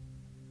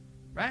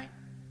 Right?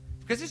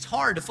 Because it's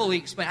hard to fully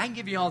explain. I can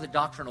give you all the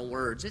doctrinal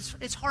words.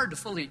 It's hard to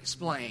fully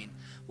explain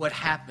what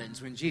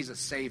happens when Jesus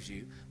saves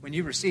you, when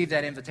you receive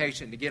that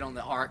invitation to get on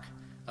the ark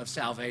of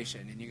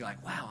salvation, and you're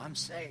like, wow, I'm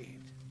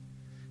saved.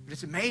 But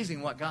it's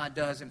amazing what God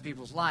does in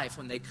people's life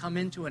when they come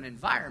into an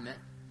environment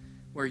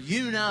where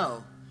you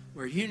know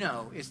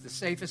it's the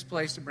safest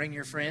place to bring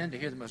your friend to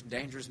hear the most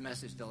dangerous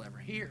message they'll ever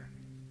hear.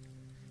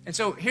 And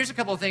so here's a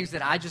couple of things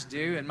that I just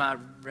do in my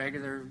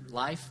regular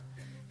life,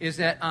 is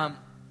that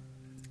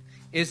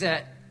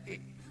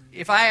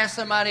if I ask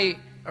somebody,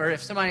 or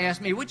if somebody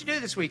asks me, what'd you do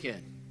this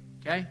weekend?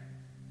 Okay?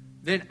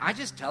 Then I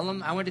just tell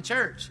them I went to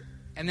church.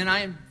 And then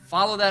I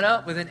follow that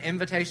up with an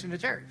invitation to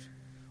church.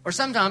 Or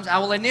sometimes I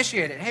will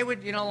initiate it. Hey,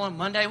 on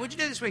Monday, what'd you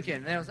do this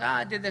weekend? And they'll say,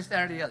 I did this,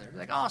 that, or the other.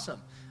 Like,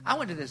 awesome. I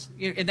went to this.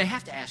 And they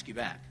have to ask you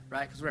back,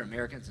 right? Because we're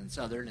Americans and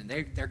Southern, and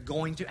they're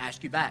going to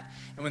ask you back.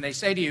 And when they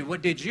say to you,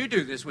 what did you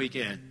do this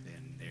weekend?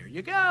 Then there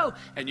you go.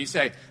 And you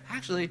say,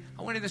 actually,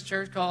 I went to this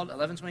church called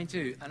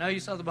 1122. I know you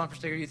saw the bumper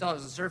sticker. You thought it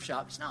was a surf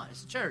shop. It's not.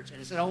 It's a church. And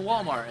it's at old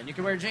Walmart. And you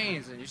can wear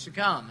jeans, and you should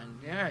come.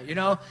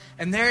 And,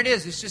 and there it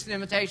is. It's just an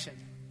invitation.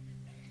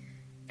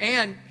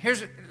 And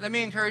let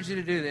me encourage you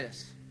to do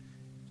this.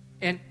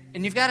 And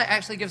you've got to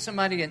actually give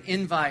somebody an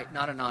invite,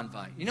 not a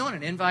non-invite. You know what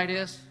an invite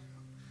is?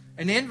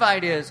 An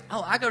invite is,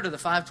 I go to the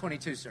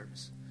 522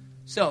 service.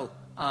 So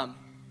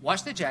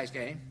watch the Jags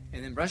game,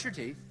 and then brush your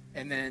teeth,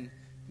 and then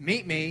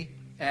meet me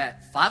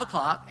at 5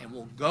 o'clock, and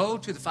we'll go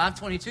to the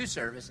 5:22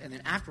 service, and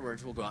then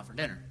afterwards we'll go out for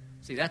dinner.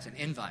 See, that's an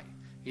invite.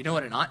 You know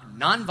what a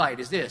non-invite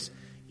is this?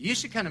 You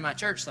should come to my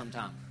church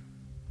sometime.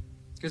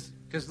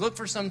 Because look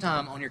for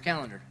sometime on your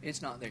calendar.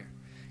 It's not there.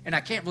 And I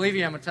can't believe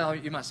you, I'm going to tell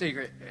you my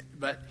secret,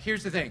 but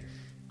here's the thing.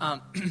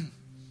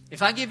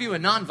 If I give you a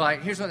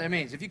non-invite, here's what that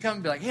means. If you come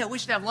and be like, yeah, we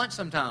should have lunch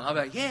sometime, I'll be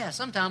like, yeah,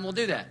 sometime we'll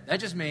do that. That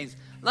just means,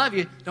 love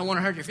you, don't want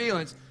to hurt your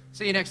feelings,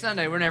 see you next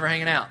Sunday, we're never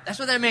hanging out. That's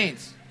what that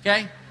means,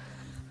 okay?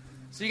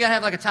 So you got to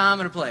have like a time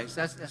and a place.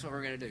 That's what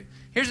we're going to do.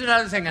 Here's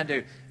another thing I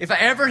do. If I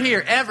ever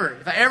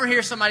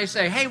hear somebody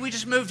say, hey, we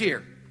just moved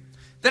here,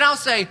 then I'll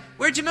say,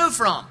 where'd you move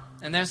from?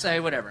 And they'll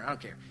say, whatever, I don't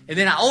care. And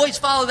then I always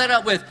follow that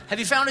up with, have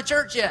you found a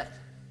church yet?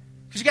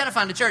 Because you got to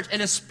find a church,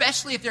 and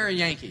especially if they're a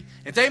Yankee.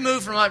 If they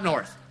move from up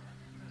north,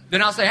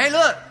 then I'll say, hey,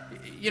 look,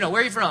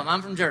 where are you from?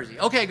 I'm from Jersey.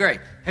 Okay, great.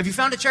 Have you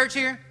found a church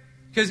here?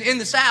 Because in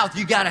the South,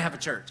 you got to have a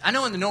church. I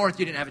know in the North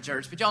you didn't have a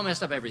church, but y'all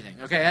messed up everything,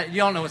 okay?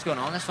 Y'all know what's going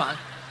on. That's fine.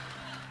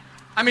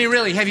 I mean,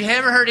 really, have you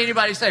ever heard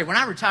anybody say, when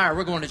I retire,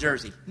 we're going to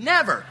Jersey?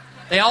 Never.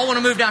 They all want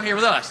to move down here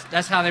with us.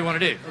 That's how they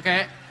want to do,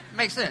 okay?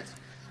 Makes sense.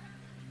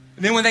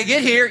 And then when they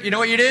get here, you know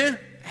what you do?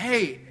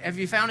 Hey, have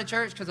you found a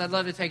church? Because I'd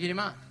love to take you to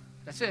mine.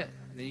 That's it.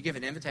 And then you give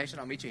an invitation.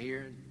 I'll meet you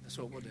here. And that's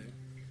what we'll do.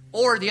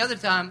 Or the other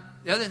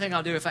thing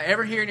I'll do, if I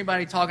ever hear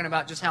anybody talking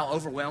about just how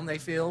overwhelmed they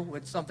feel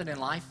with something in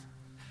life,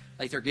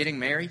 like they're getting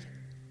married,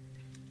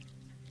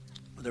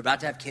 or they're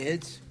about to have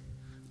kids,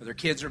 or their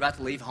kids are about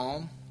to leave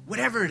home,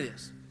 whatever it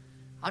is,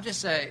 I'll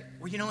just say,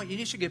 well, you know what?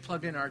 You should get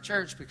plugged into our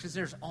church because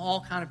there's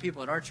all kind of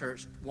people at our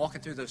church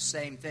walking through those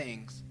same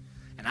things.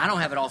 And I don't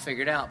have it all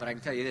figured out, but I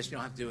can tell you this, you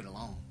don't have to do it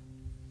alone.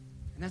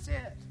 And that's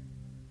it.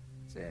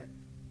 That's it.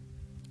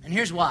 And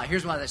here's why.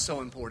 Here's why that's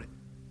so important.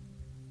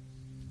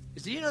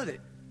 Is do you know that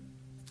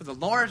for the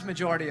large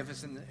majority of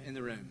us in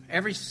the room,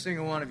 every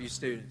single one of you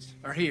students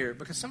are here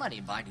because somebody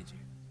invited you,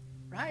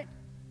 right?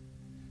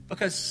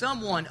 Because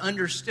someone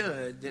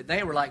understood that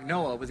they were like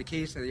Noah with the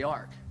keys to the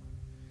ark.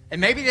 And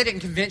maybe they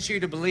didn't convince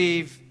you to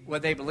believe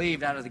what they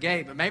believed out of the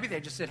gate, but maybe they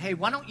just said, hey,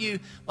 why don't you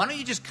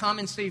just come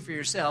and see for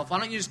yourself? Why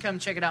don't you just come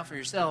check it out for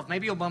yourself?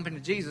 Maybe you'll bump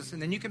into Jesus,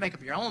 and then you can make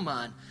up your own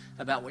mind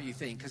about what you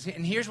think.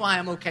 And here's why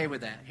I'm okay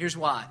with that. Here's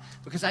why.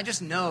 Because I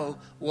just know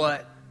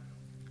what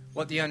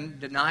the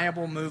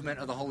undeniable movement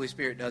of the Holy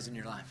Spirit does in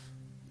your life,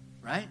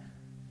 right?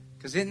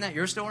 Because isn't that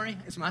your story?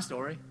 It's my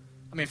story.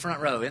 I mean,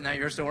 front row. Isn't that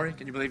your story?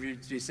 Can you believe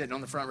you're sitting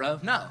on the front row?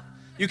 No.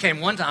 You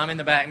came one time in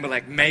the back and were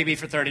like, maybe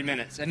for 30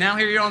 minutes. And now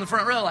here you're on the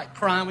front row, like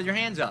crying with your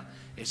hands up.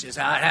 It's just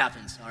how it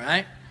happens, all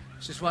right?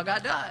 It's just what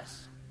God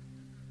does.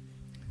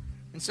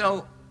 And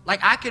so,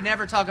 like, I could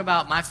never talk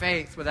about my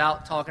faith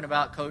without talking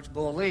about Coach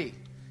Bull Lee.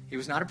 He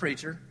was not a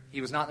preacher. He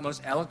was not the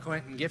most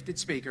eloquent and gifted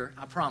speaker,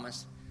 I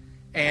promise.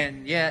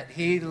 And yet,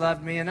 he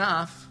loved me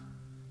enough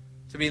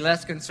to be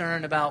less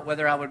concerned about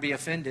whether I would be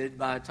offended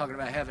by talking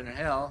about heaven and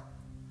hell.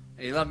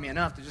 And he loved me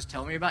enough to just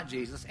tell me about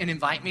Jesus and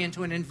invite me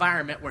into an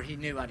environment where he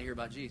knew I'd hear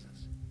about Jesus.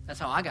 That's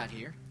how I got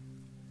here.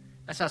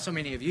 That's how so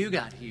many of you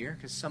got here,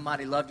 because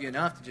somebody loved you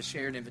enough to just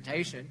share an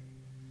invitation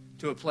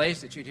to a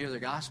place that you'd hear the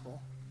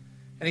gospel.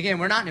 And again,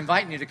 we're not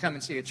inviting you to come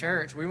and see a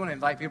church. We want to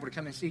invite people to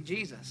come and see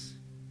Jesus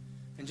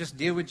and just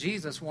deal with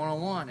Jesus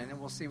one-on-one, and then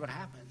we'll see what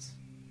happens.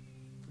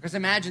 Because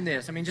imagine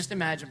this. I mean, just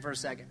imagine for a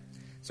second.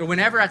 So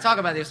whenever I talk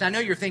about this, I know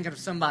you're thinking of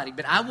somebody,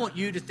 but I want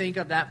you to think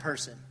of that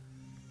person.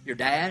 Your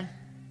dad,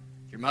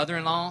 your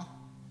mother-in-law,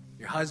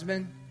 your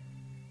husband,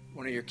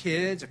 one of your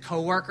kids, a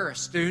coworker, a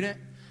student.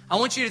 I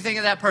want you to think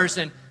of that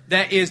person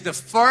that is the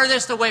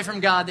furthest away from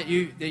God that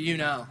you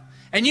know.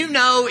 And you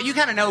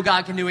kind of know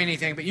God can do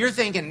anything, but you're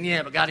thinking,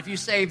 yeah, but God, if you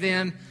save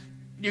them,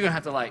 you're going to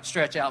have to like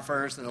stretch out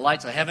first, and the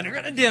lights of heaven are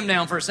going to dim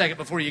down for a second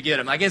before you get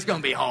them. I guess it's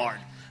going to be hard.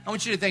 I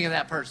want you to think of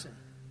that person.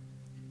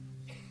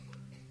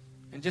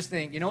 And just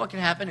think, you know what can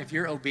happen if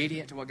you're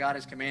obedient to what God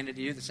has commanded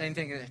to you? The same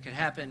thing that could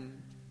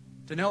happen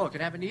to Noah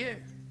could happen to you.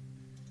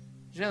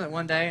 Did you know that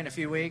one day in a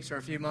few weeks or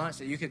a few months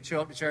that you could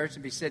show up to church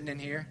and be sitting in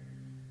here,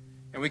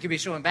 and we could be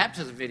showing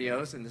baptism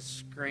videos, and the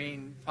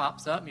screen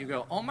pops up, and you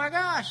go, oh my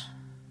gosh,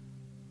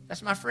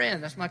 that's my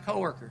friend, that's my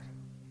coworker,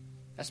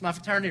 that's my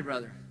fraternity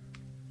brother,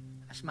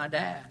 that's my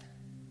dad.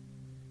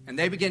 And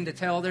they begin to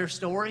tell their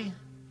story,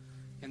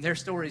 and their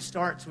story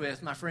starts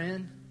with my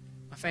friend,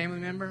 my family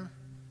member,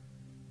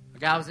 a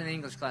guy I was in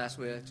English class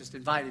with, just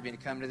invited me to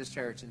come to this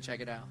church and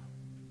check it out.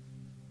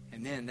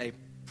 And then they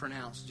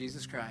pronounce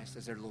Jesus Christ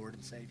as their Lord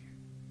and Savior.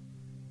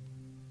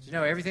 You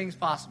know, everything's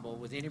possible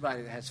with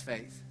anybody that has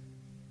faith.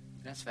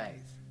 That's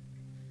faith.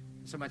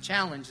 So my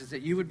challenge is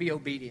that you would be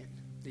obedient.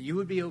 That you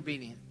would be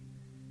obedient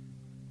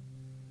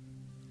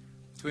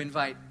to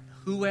invite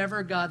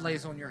whoever God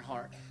lays on your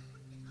heart,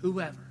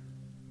 whoever,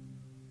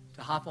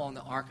 to hop on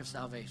the ark of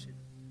salvation.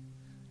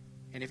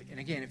 And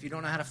again, if you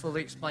don't know how to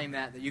fully explain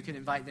that you can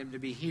invite them to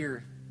be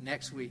here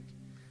next week,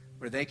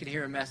 where they can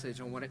hear a message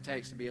on what it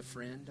takes to be a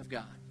friend of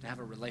God, to have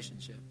a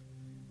relationship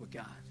with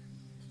God.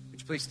 Would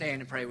you please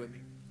stand and pray with me?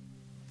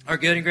 Our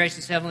good and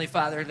gracious Heavenly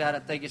Father, God, I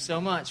thank you so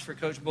much for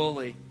Coach Bull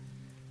Lee,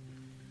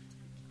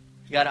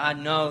 God, I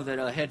know that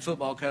a head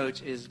football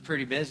coach is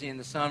pretty busy in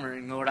the summer,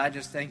 and Lord, I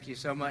just thank you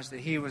so much that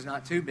he was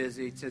not too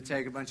busy to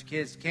take a bunch of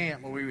kids to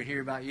camp where we would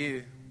hear about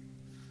you.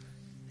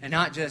 And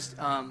not just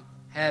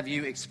have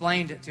you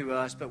explained it to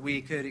us, but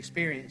we could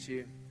experience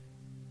you.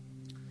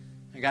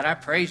 And God, I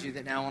praise you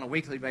that now on a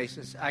weekly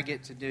basis, I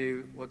get to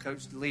do what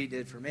Coach Lee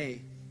did for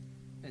me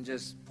and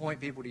just point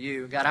people to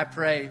you. God, I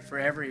pray for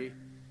every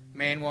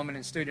man, woman,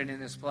 and student in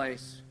this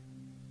place.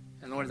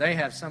 And Lord, they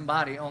have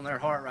somebody on their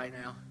heart right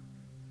now.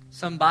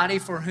 Somebody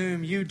for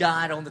whom you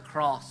died on the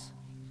cross.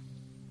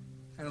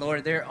 And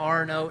Lord, there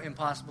are no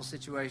impossible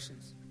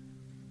situations.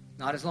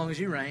 Not as long as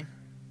you reign.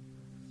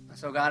 And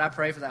so God, I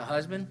pray for that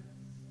husband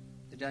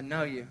that doesn't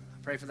know you.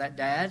 I pray for that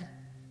dad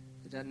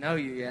that doesn't know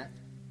you yet.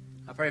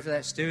 I pray for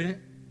that student,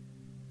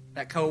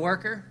 that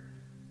coworker.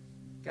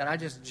 God, I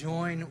just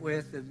join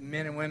with the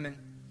men and women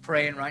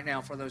praying right now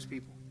for those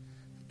people.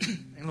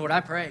 And Lord, I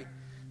pray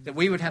that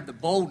we would have the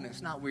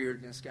boldness, not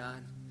weirdness,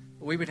 God,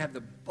 but we would have the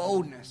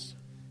boldness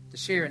to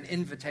share an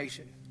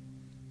invitation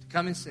to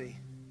come and see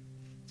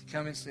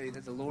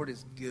that the Lord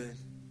is good.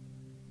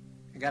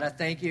 And God, I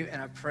thank you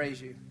and I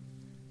praise you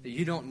that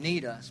you don't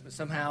need us, but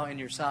somehow in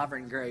your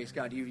sovereign grace,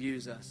 God, you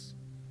use us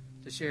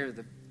to share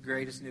the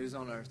greatest news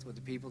on earth with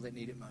the people that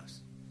need it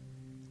most.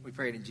 We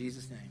pray it in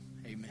Jesus' name.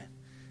 Amen.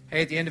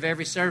 Hey, at the end of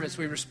every service,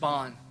 we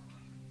respond.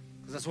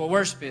 Because that's what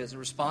worship is, a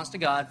response to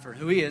God for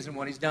who he is and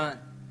what he's done.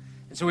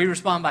 And so we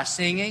respond by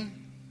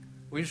singing.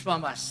 We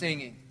respond by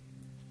singing.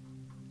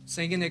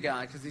 Singing to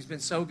God because he's been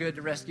so good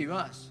to rescue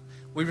us.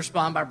 We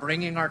respond by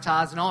bringing our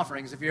tithes and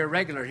offerings. If you're a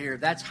regular here,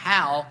 that's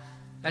how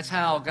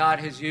God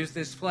has used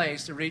this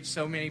place to reach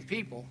so many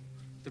people,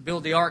 to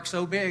build the ark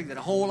so big that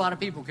a whole lot of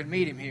people could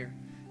meet him here.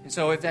 And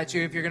so if that's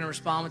you, if you're going to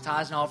respond with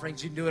tithes and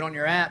offerings, you can do it on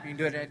your app. You can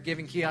do it at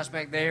giving kiosk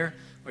back there,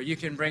 or you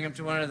can bring them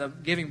to one of the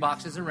giving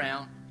boxes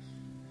around.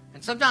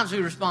 And sometimes we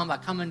respond by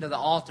coming to the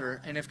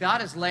altar. And if God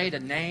has laid a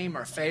name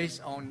or face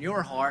on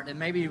your heart, then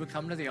maybe you would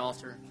come to the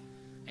altar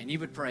and you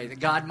would pray that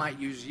God might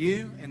use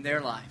you in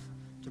their life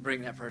to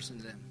bring that person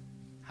to them.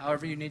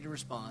 However you need to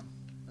respond,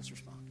 let's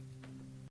respond.